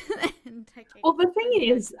this. Well, the thing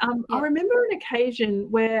is, I remember an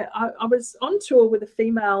occasion where I was on tour with a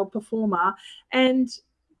female performer and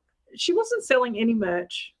she wasn't selling any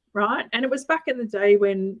merch, right? And it was back in the day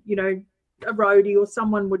when, a roadie or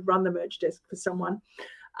someone would run the merch desk for someone.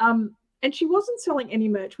 And she wasn't selling any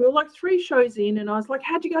merch. We were like 3 shows in and I was like,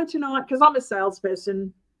 how'd you go tonight? Because I'm a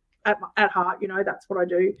salesperson at heart, that's what I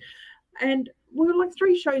do. And we were like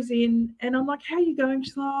 3 shows in and I'm like, how are you going?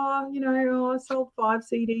 She's like, I sold 5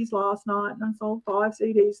 CDs last night and I sold 5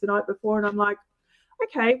 CDs the night before. And I'm like,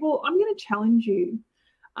 okay, well, I'm going to challenge you.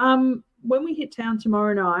 When we hit town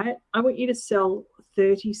tomorrow night, I want you to sell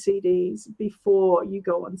 30 CDs before you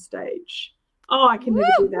go on stage. Oh, I can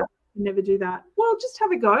never do that. Well, just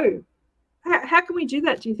have a go. How can we do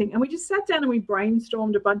that, do you think? And we just sat down and we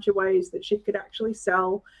brainstormed a bunch of ways that she could actually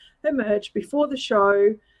sell her merch before the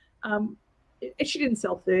show. She didn't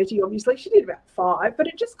sell 30, obviously. She did about 5, but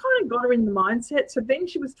it just kind of got her in the mindset. So then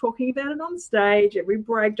she was talking about it on stage, every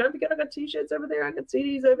break. Don't forget, I got T-shirts over there. I got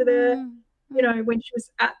CDs over there. When she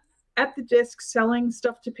was at the desk selling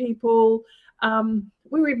stuff to people.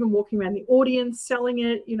 We were even walking around the audience selling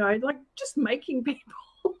it, like just making people,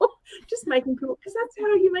 because that's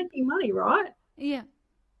how you're making money, right? Yeah.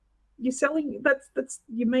 you're selling,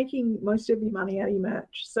 you're making most of your money out of your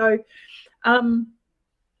merch. So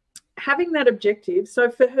having that objective, so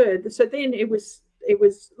for her, so then it was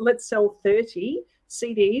let's sell 30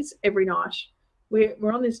 CDs every night.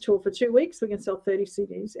 We're on this tour for 2 weeks. We're going to sell 30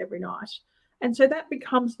 CDs every night. And so that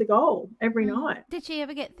becomes the goal every night. Did she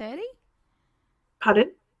ever get 30?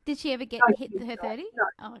 Pardon? Did she ever get hit her 30? No.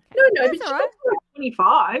 Oh, okay. No, that's but all right. she got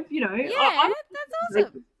 25, you know. Yeah, that's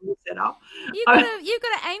awesome. Set up. You've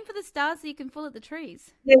got to aim for the stars so you can fall at the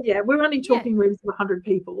trees. Yeah. We're only talking rooms of 100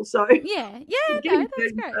 people, so yeah, getting no,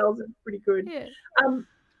 that's great. sales is pretty good. Yeah.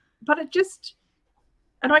 But it just,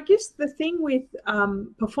 and I guess the thing with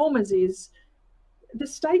performers is the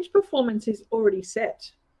stage performance is already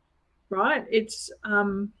set, right? It's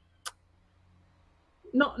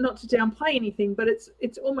not to downplay anything, but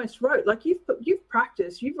it's almost rote. Like you've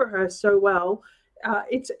practiced, you've rehearsed so well.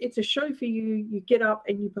 It's a show for you. You get up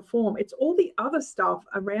and you perform. It's all the other stuff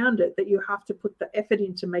around it that you have to put the effort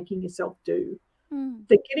into making yourself do.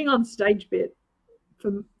 The getting on stage bit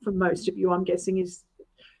for most of you, I'm guessing, is,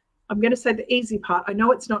 I'm going to say, the easy part. I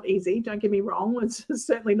know it's not easy. Don't get me wrong. It's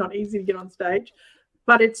certainly not easy to get on stage,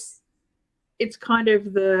 but it's kind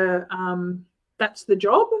of the that's the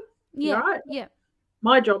job. Yeah. Right. Yeah.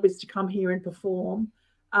 My job is to come here and perform.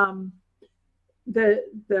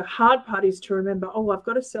 The hard part is to remember, I've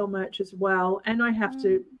got to sell merch as well, and I have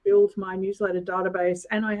to build my newsletter database,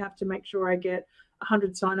 and I have to make sure I get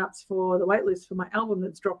 100 signups for the waitlist for my album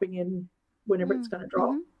that's dropping in whenever it's going to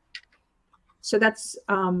drop. So that's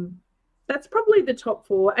probably the top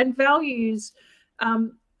 4. And values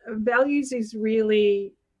is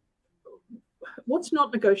really what's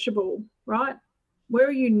not negotiable, right? Where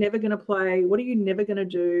are you never going to play? What are you never going to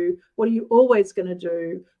do? What are you always going to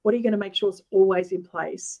do? What are you going to make sure is always in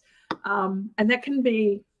place? And that can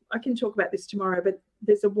be, I can talk about this tomorrow, but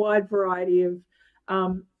there's a wide variety of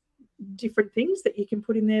different things that you can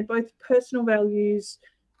put in there, both personal values,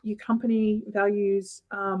 your company values,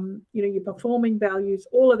 your performing values,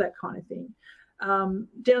 all of that kind of thing,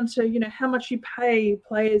 down to, how much you pay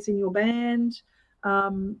players in your band,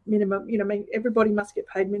 minimum, everybody must get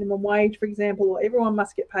paid minimum wage, for example, or everyone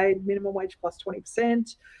must get paid minimum wage plus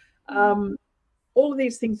 20%. All of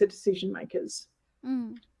these things are decision makers. Yeah.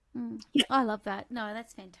 I love that. No,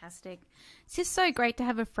 that's fantastic. It's just so great to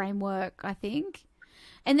have a framework, I think.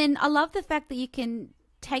 And then I love the fact that you can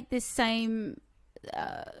take this same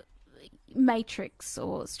matrix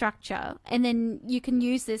or structure, and then you can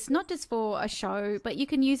use this not just for a show, but you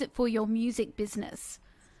can use it for your music business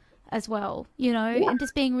as well, and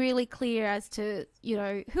just being really clear as to,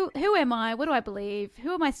 who am I? What do I believe?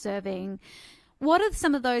 Who am I serving? What are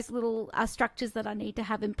some of those little structures that I need to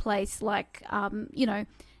have in place? Like, how do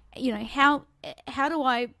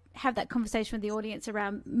I have that conversation with the audience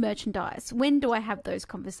around merchandise? When do I have those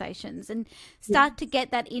conversations? And start to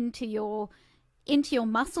get that into your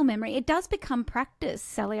muscle memory. It does become practice,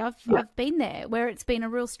 Sally. I've been there, where it's been a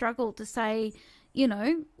real struggle to say,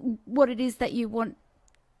 what it is that you want,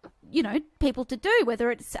 people to do, whether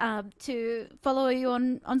it's to follow you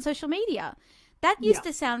on social media. That used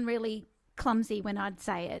to sound really clumsy when I'd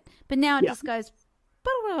say it, but now it just goes,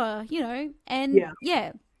 and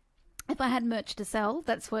if I had merch to sell,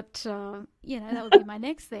 that's what, that would be my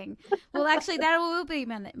next thing. Well, actually, that will be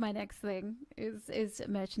my next thing is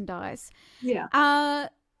merchandise. Yeah.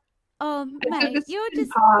 Mate, you're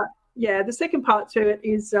just... the second part to it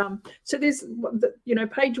is, so there's,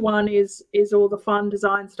 page 1 is all the fun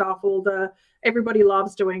design stuff, all the everybody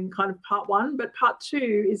loves doing kind of part 1, but part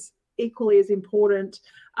 2 is equally as important,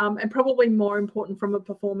 and probably more important from a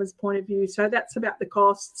performer's point of view. So that's about the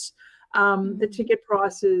costs, the ticket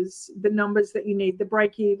prices, the numbers that you need, the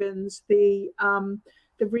break-evens, the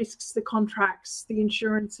risks, the contracts, the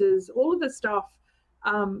insurances, all of the stuff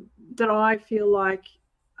that I feel like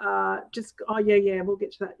we'll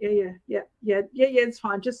get to that. Yeah, it's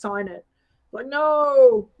fine. Just sign it. Like,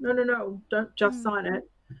 no, don't just sign it.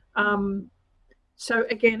 So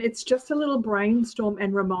again, it's just a little brainstorm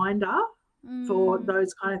and reminder for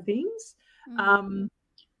those kind of things.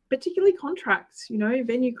 Particularly contracts,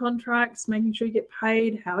 venue contracts, making sure you get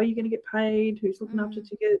paid. How are you going to get paid? Who's looking after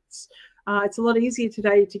tickets? It's a lot easier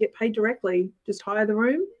today to get paid directly. Just hire the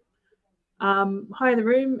room,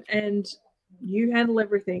 and you handle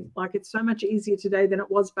everything. Like, it's so much easier today than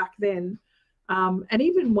it was back then, and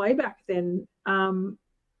even way back then.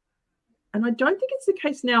 And I don't think it's the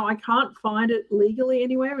case now. I can't find it legally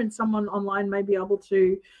anywhere, and someone online may be able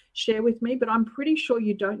to share with me, but I'm pretty sure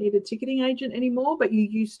you don't need a ticketing agent anymore, but you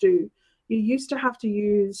used to. You used to have to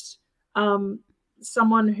use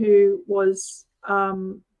someone who was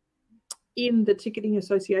in the ticketing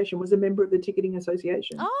association, was a member of the ticketing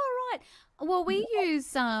association. Oh, right. Well, we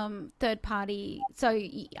use third party. So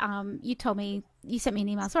you told me, you sent me an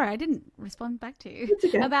email. Sorry, I didn't respond back to you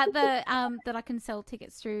about the that I can sell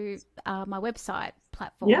tickets through my website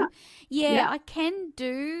platform. Yeah, I can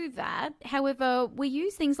do that. However, we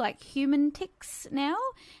use things like human ticks now.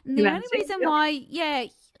 And the only reason why,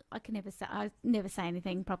 I never say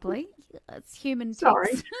anything properly. It's human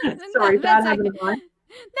ticks. Sorry, bad habit of mine.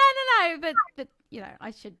 No, but I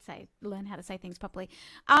should learn how to say things properly.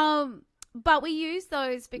 But we use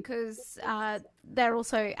those because they're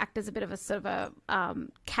also act as a bit of a sort of a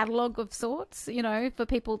catalogue of sorts, for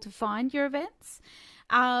people to find your events.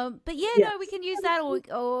 No, we can use that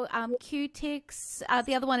or Q-Ticks.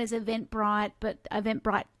 The other one is Eventbrite, but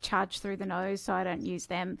Eventbrite charge through the nose, so I don't use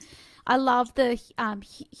them. I love the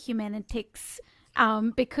Humanitics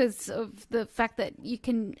because of the fact that you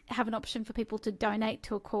can have an option for people to donate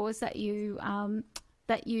to a cause that you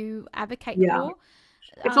advocate for.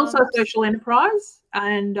 It's also a social enterprise,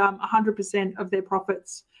 and 100% of their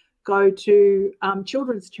profits go to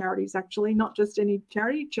children's charities, actually, not just any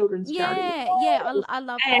charity, children's charities. I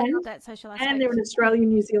love that social aspect. And they're an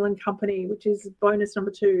Australian-New Zealand company, which is bonus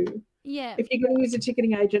number 2. Yeah. If you're going to use a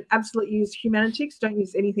ticketing agent, absolutely use Humanitics. Don't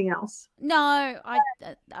use anything else. No, I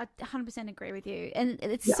 100% agree with you. And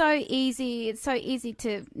it's so easy. It's so easy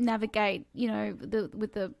to navigate, their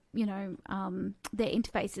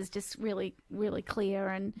interface is just really, really clear.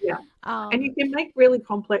 And and you can make really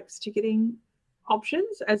complex ticketing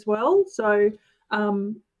options as well. So,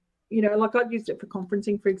 like I've used it for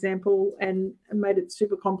conferencing, for example, and made it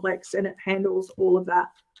super complex, and it handles all of that,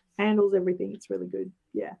 handles everything. It's really good.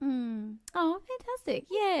 Yeah. Oh, fantastic.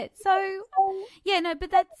 Yeah. So,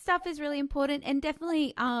 but that stuff is really important, and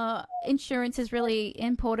definitely insurance is really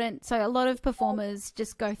important. So a lot of performers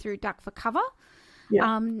just go through duck for cover.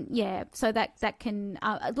 So that can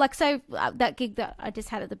that gig that I just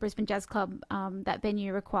had at the Brisbane Jazz Club, that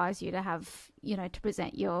venue requires you to have, to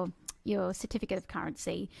present your certificate of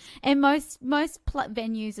currency, and most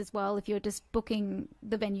venues as well, if you're just booking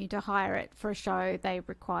the venue to hire it for a show, they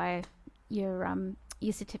require your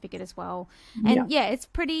certificate as well. And it's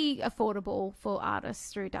pretty affordable for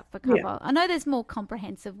artists through duck for cover. I know there's more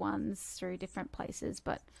comprehensive ones through different places,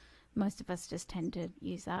 but most of us just tend to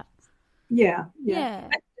use that. I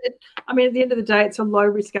mean, at the end of the day, it's a low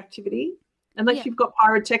risk activity, unless you've got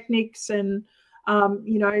pyrotechnics and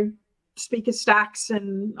speaker stacks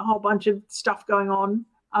and a whole bunch of stuff going on.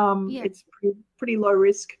 It's pretty low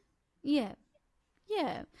risk. And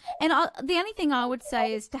the only thing I would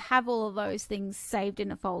say is to have all of those things saved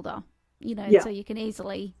in a folder, so you can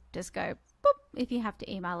easily just go boop if you have to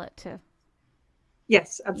email it to.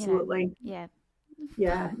 Yes, absolutely. Yeah.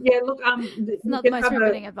 Look, it's not the most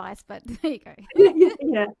riveting advice, but there you go.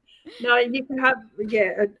 No, you can have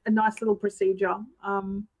a nice little procedure.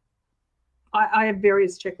 I have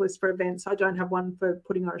various checklists for events. I don't have one for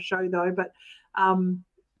putting on a show though, but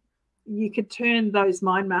you could turn those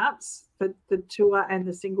mind maps, the tour and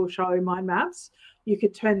the single show mind maps, you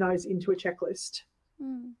could turn those into a checklist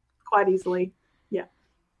quite easily.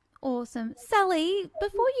 Awesome. Sally,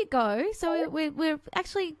 before you go, so we've been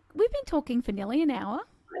talking for nearly an hour.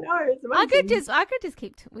 I know, it's amazing.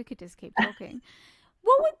 We could just keep talking.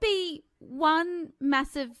 What would be one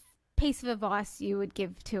massive piece of advice you would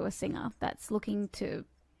give to a singer that's looking to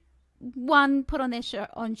put on their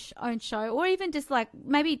own show, or even just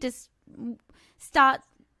maybe just start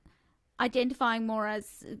identifying more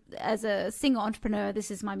as a singer entrepreneur?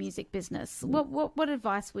 This is my music business. What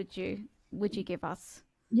advice would you give us?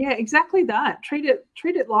 Yeah, exactly that. Treat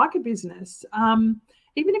it like a business.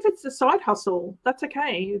 Even if it's a side hustle, that's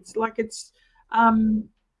okay.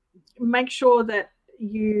 Make sure that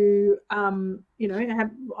you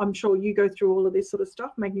have. I'm sure you go through all of this sort of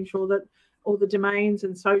stuff, making sure that all the domains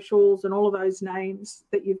and socials and all of those names,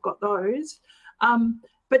 that you've got those.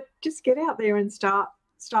 But just get out there and start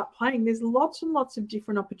playing. There's lots and lots of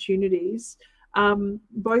different opportunities,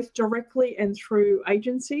 both directly and through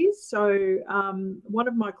agencies. So one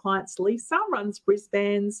of my clients, Lisa, runs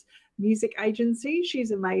Brisbane's music agency.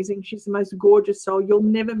 She's amazing. She's the most gorgeous soul. You'll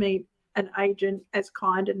never meet an agent as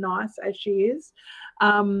kind and nice as she is.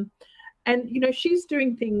 And, she's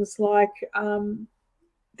doing things like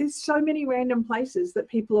there's so many random places that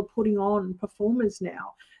people are putting on performers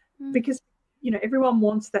now because, everyone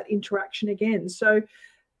wants that interaction again. So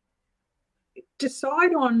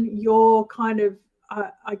decide on your kind of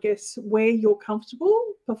I guess, where you're comfortable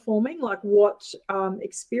performing, like what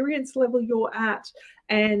experience level you're at.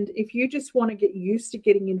 And if you just want to get used to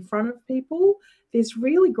getting in front of people, there's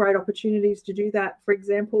really great opportunities to do that. For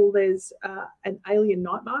example, there's an Alien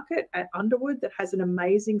Night Market at Underwood that has an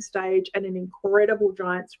amazing stage and an incredible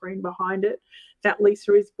giant screen behind it that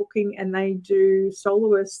Lisa is booking, and they do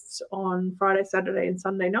soloists on Friday, Saturday, and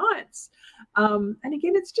Sunday nights. And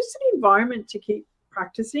again, it's just an environment to keep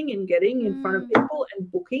practicing and getting in front of people and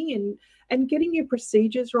booking and getting your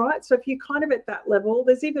procedures right. So if you're kind of at that level,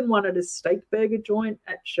 there's even one at a steak burger joint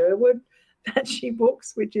at Sherwood that she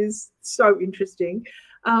books, which is so interesting.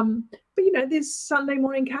 But, you know, there's Sunday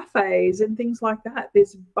morning cafes and things like that.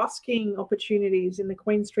 There's busking opportunities in the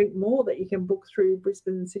Queen Street Mall that you can book through.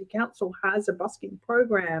 Brisbane City Council has a busking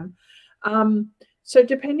program. So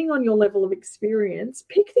depending on your level of experience,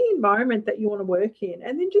 pick the environment that you want to work in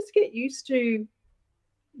and then just get used to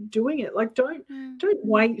doing it. Like don't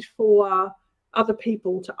wait for other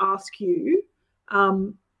people to ask you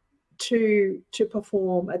to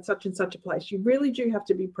perform at such and such a place. You really do have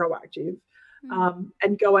to be proactive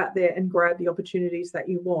and go out there and grab the opportunities that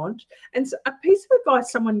you want. And so a piece of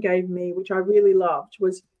advice someone gave me, which I really loved,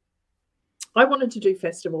 was I wanted to do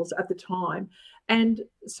festivals at the time. And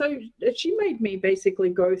so she made me basically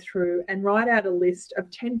go through and write out a list of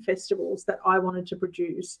 10 festivals that I wanted to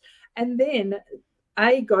produce, and then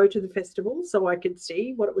A, go to the festival so I could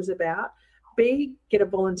see what it was about, B, get a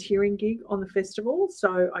volunteering gig on the festival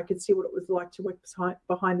so I could see what it was like to work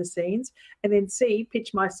behind the scenes, and then C,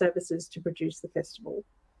 pitch my services to produce the festival.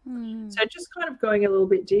 So just kind of going a little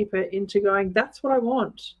bit deeper into going, that's what I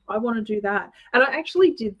want. I want to do that. And I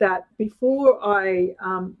actually did that before I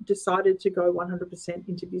decided to go 100%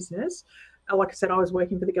 into business. Like I said, I was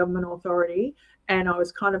working for the government authority, and I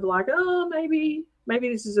was kind of like, oh, maybe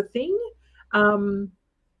this is a thing.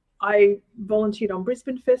 I volunteered on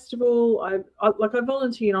Brisbane Festival. I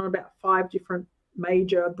volunteered on about 5 different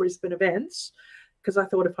major Brisbane events because I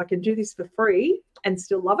thought if I can do this for free and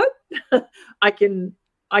still love it, I can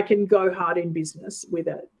go hard in business with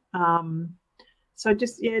it. So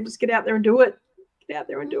just get out there and do it. Get out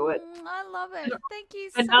there and do it. I love it. Thank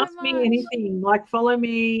you so much. And ask me anything. Like, follow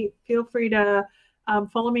me. Feel free to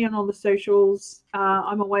follow me on all the socials.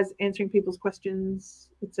 I'm always answering people's questions,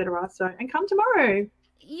 etc. So, and come tomorrow.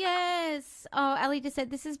 Yes. Oh, Ali just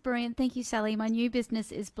said, this is brilliant. Thank you, Sally. My new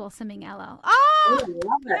business is Blossoming Ella. Oh, I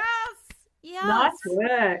love it. Yes. Nice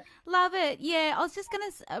work. Love it. Yeah, I was just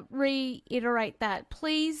going to reiterate that.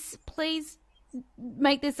 Please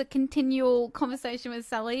make this a continual conversation with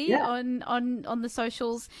Sally on the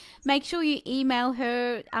socials. Make sure you email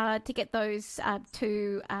her to get those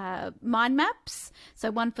 2 mind maps.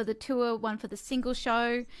 So one for the tour, one for the single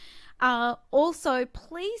show. Also,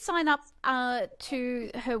 please sign up to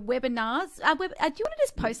her webinars. Do you want to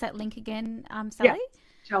just post that link again, Sally?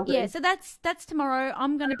 Yeah, so that's tomorrow.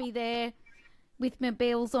 I'm going to be there with my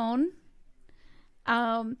bells on.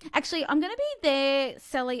 Actually, I'm going to be there,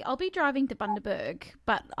 Sally. I'll be driving to Bundaberg,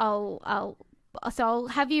 but I'll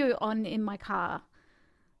have you on in my car,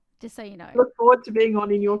 just so you know. Look forward to being on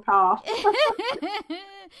in your car.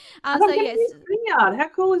 So yes, StreamYard. How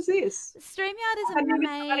cool is this? StreamYard is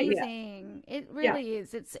amazing. It really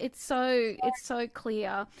is. It's so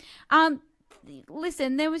clear.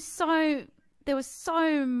 Listen, there was so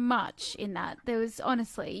much in that. There was,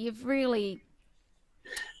 honestly, you've really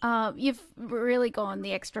gone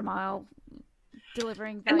the extra mile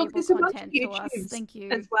delivering valuable content to us. Thank you.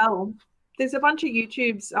 As well. There's a bunch of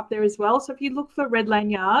YouTubes up there as well. So if you look for Red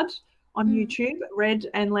Lanyard on YouTube, Red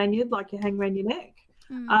and Lanyard, like you hang around your neck,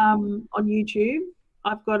 on YouTube,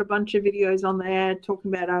 I've got a bunch of videos on there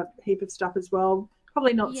talking about a heap of stuff as well.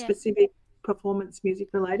 Probably not specific performance music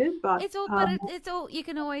related, but it's all you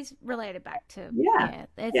can always relate it back to.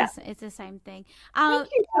 It's the same thing. Thank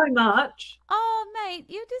you so much. Oh, mate,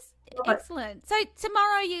 you're just excellent. So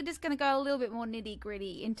tomorrow you're just going to go a little bit more nitty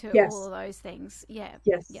gritty into all of those things.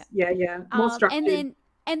 More structured.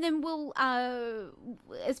 And then we'll,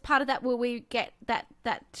 as part of that, will we get that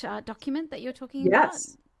document that you're talking about?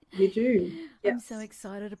 Yes, you do. Yes. I'm so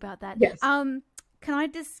excited about that. Yes. Can I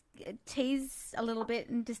just tease a little bit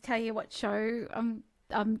and just tell you what show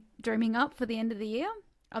I'm dreaming up for the end of the year?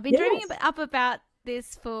 I've been dreaming up about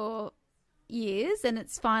this for years, and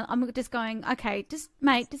it's fine. I'm just going, okay, just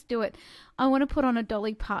do it. I want to put on a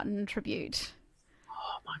Dolly Parton tribute.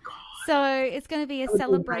 Oh my God. So it's going to be a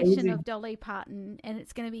celebration of Dolly Parton, and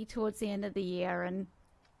it's going to be towards the end of the year, and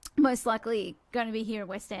most likely going to be here in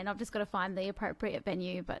West End. I've just got to find the appropriate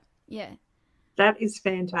venue, but yeah. That is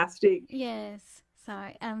fantastic. Yes. So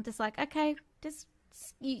I'm just like, okay, just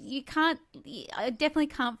you can't. I definitely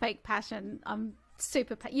can't fake passion. I'm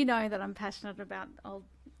you know that I'm passionate about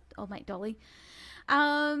old mate Dolly.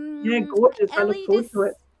 Yeah, gorgeous. I look forward to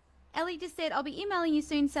it. Ellie just said, I'll be emailing you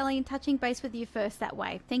soon, Sally, and touching base with you first that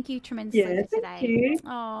way. Thank you tremendously for today. Thank you.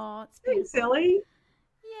 Oh, it's beautiful. Thanks, Ellie.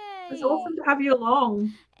 Yay. It's awesome to have you along.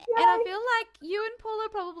 Yay. And I feel like you and Paula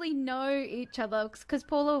probably know each other because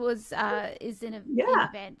Paula is in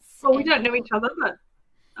events. Well, we don't know each other, but...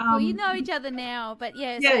 well, you know each other now, but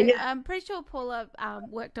I'm pretty sure Paula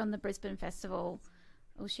worked on the Brisbane Festival.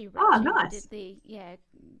 Or she nice. did the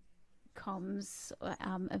comms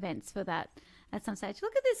events for that at some stage.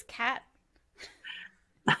 Look at this cat.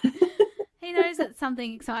 He knows that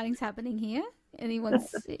something exciting's happening here, and he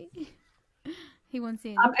wants in.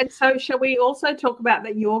 And so, shall we also talk about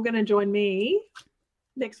that? You're going to join me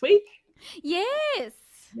next week. Yes.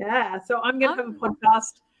 Yeah. So I'm going to have a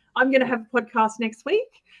podcast. I'm going to have a podcast next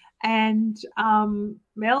week, and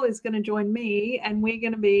Mel is going to join me, and we're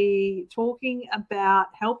going to be talking about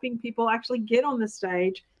helping people actually get on the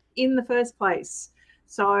stage in the first place.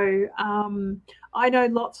 So I know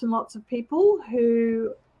lots and lots of people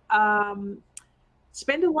who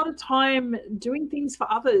spend a lot of time doing things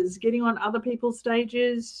for others, getting on other people's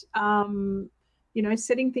stages,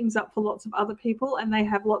 setting things up for lots of other people, and they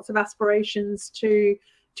have lots of aspirations to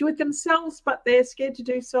do it themselves, but they're scared to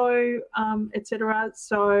do so, etc.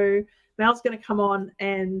 So Mel's going to come on,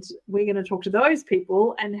 and we're going to talk to those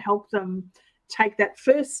people and help them take that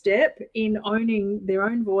first step in owning their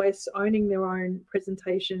own voice, owning their own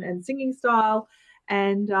presentation and singing style,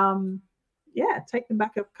 and take them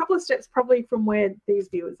back a couple of steps probably from where these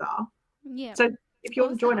viewers are. Yeah. So if you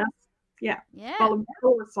want to join us, follow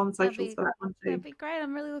us on socials for that one too. That'd be great.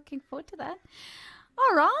 I'm really looking forward to that.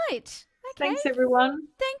 All right. Okay. Thanks, everyone.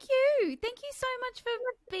 Thank you. Thank you so much for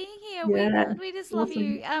being here. Yeah, we just love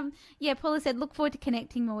you. Paula said, look forward to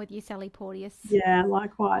connecting more with you, Sally Porteous. Yeah,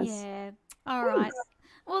 likewise. Yeah. All right.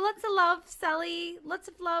 Well, lots of love, Sally. Lots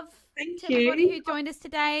of love to everybody who joined us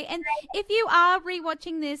today. And if you are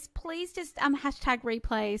rewatching this, please just hashtag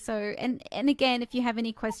replay. So, and again, if you have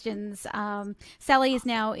any questions, Sally is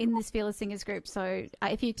now in this Fearless Singers group. So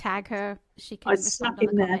if you tag her, she can respond on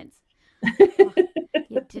the comments.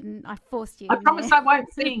 You didn't. I forced you. I promise I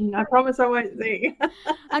won't sing.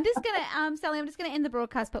 I'm just gonna, Sally. I'm just gonna end the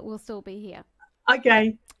broadcast, but we'll still be here.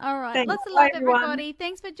 Okay. All right. Thanks. Lots of love, everyone. everybody.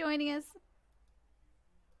 Thanks for joining us.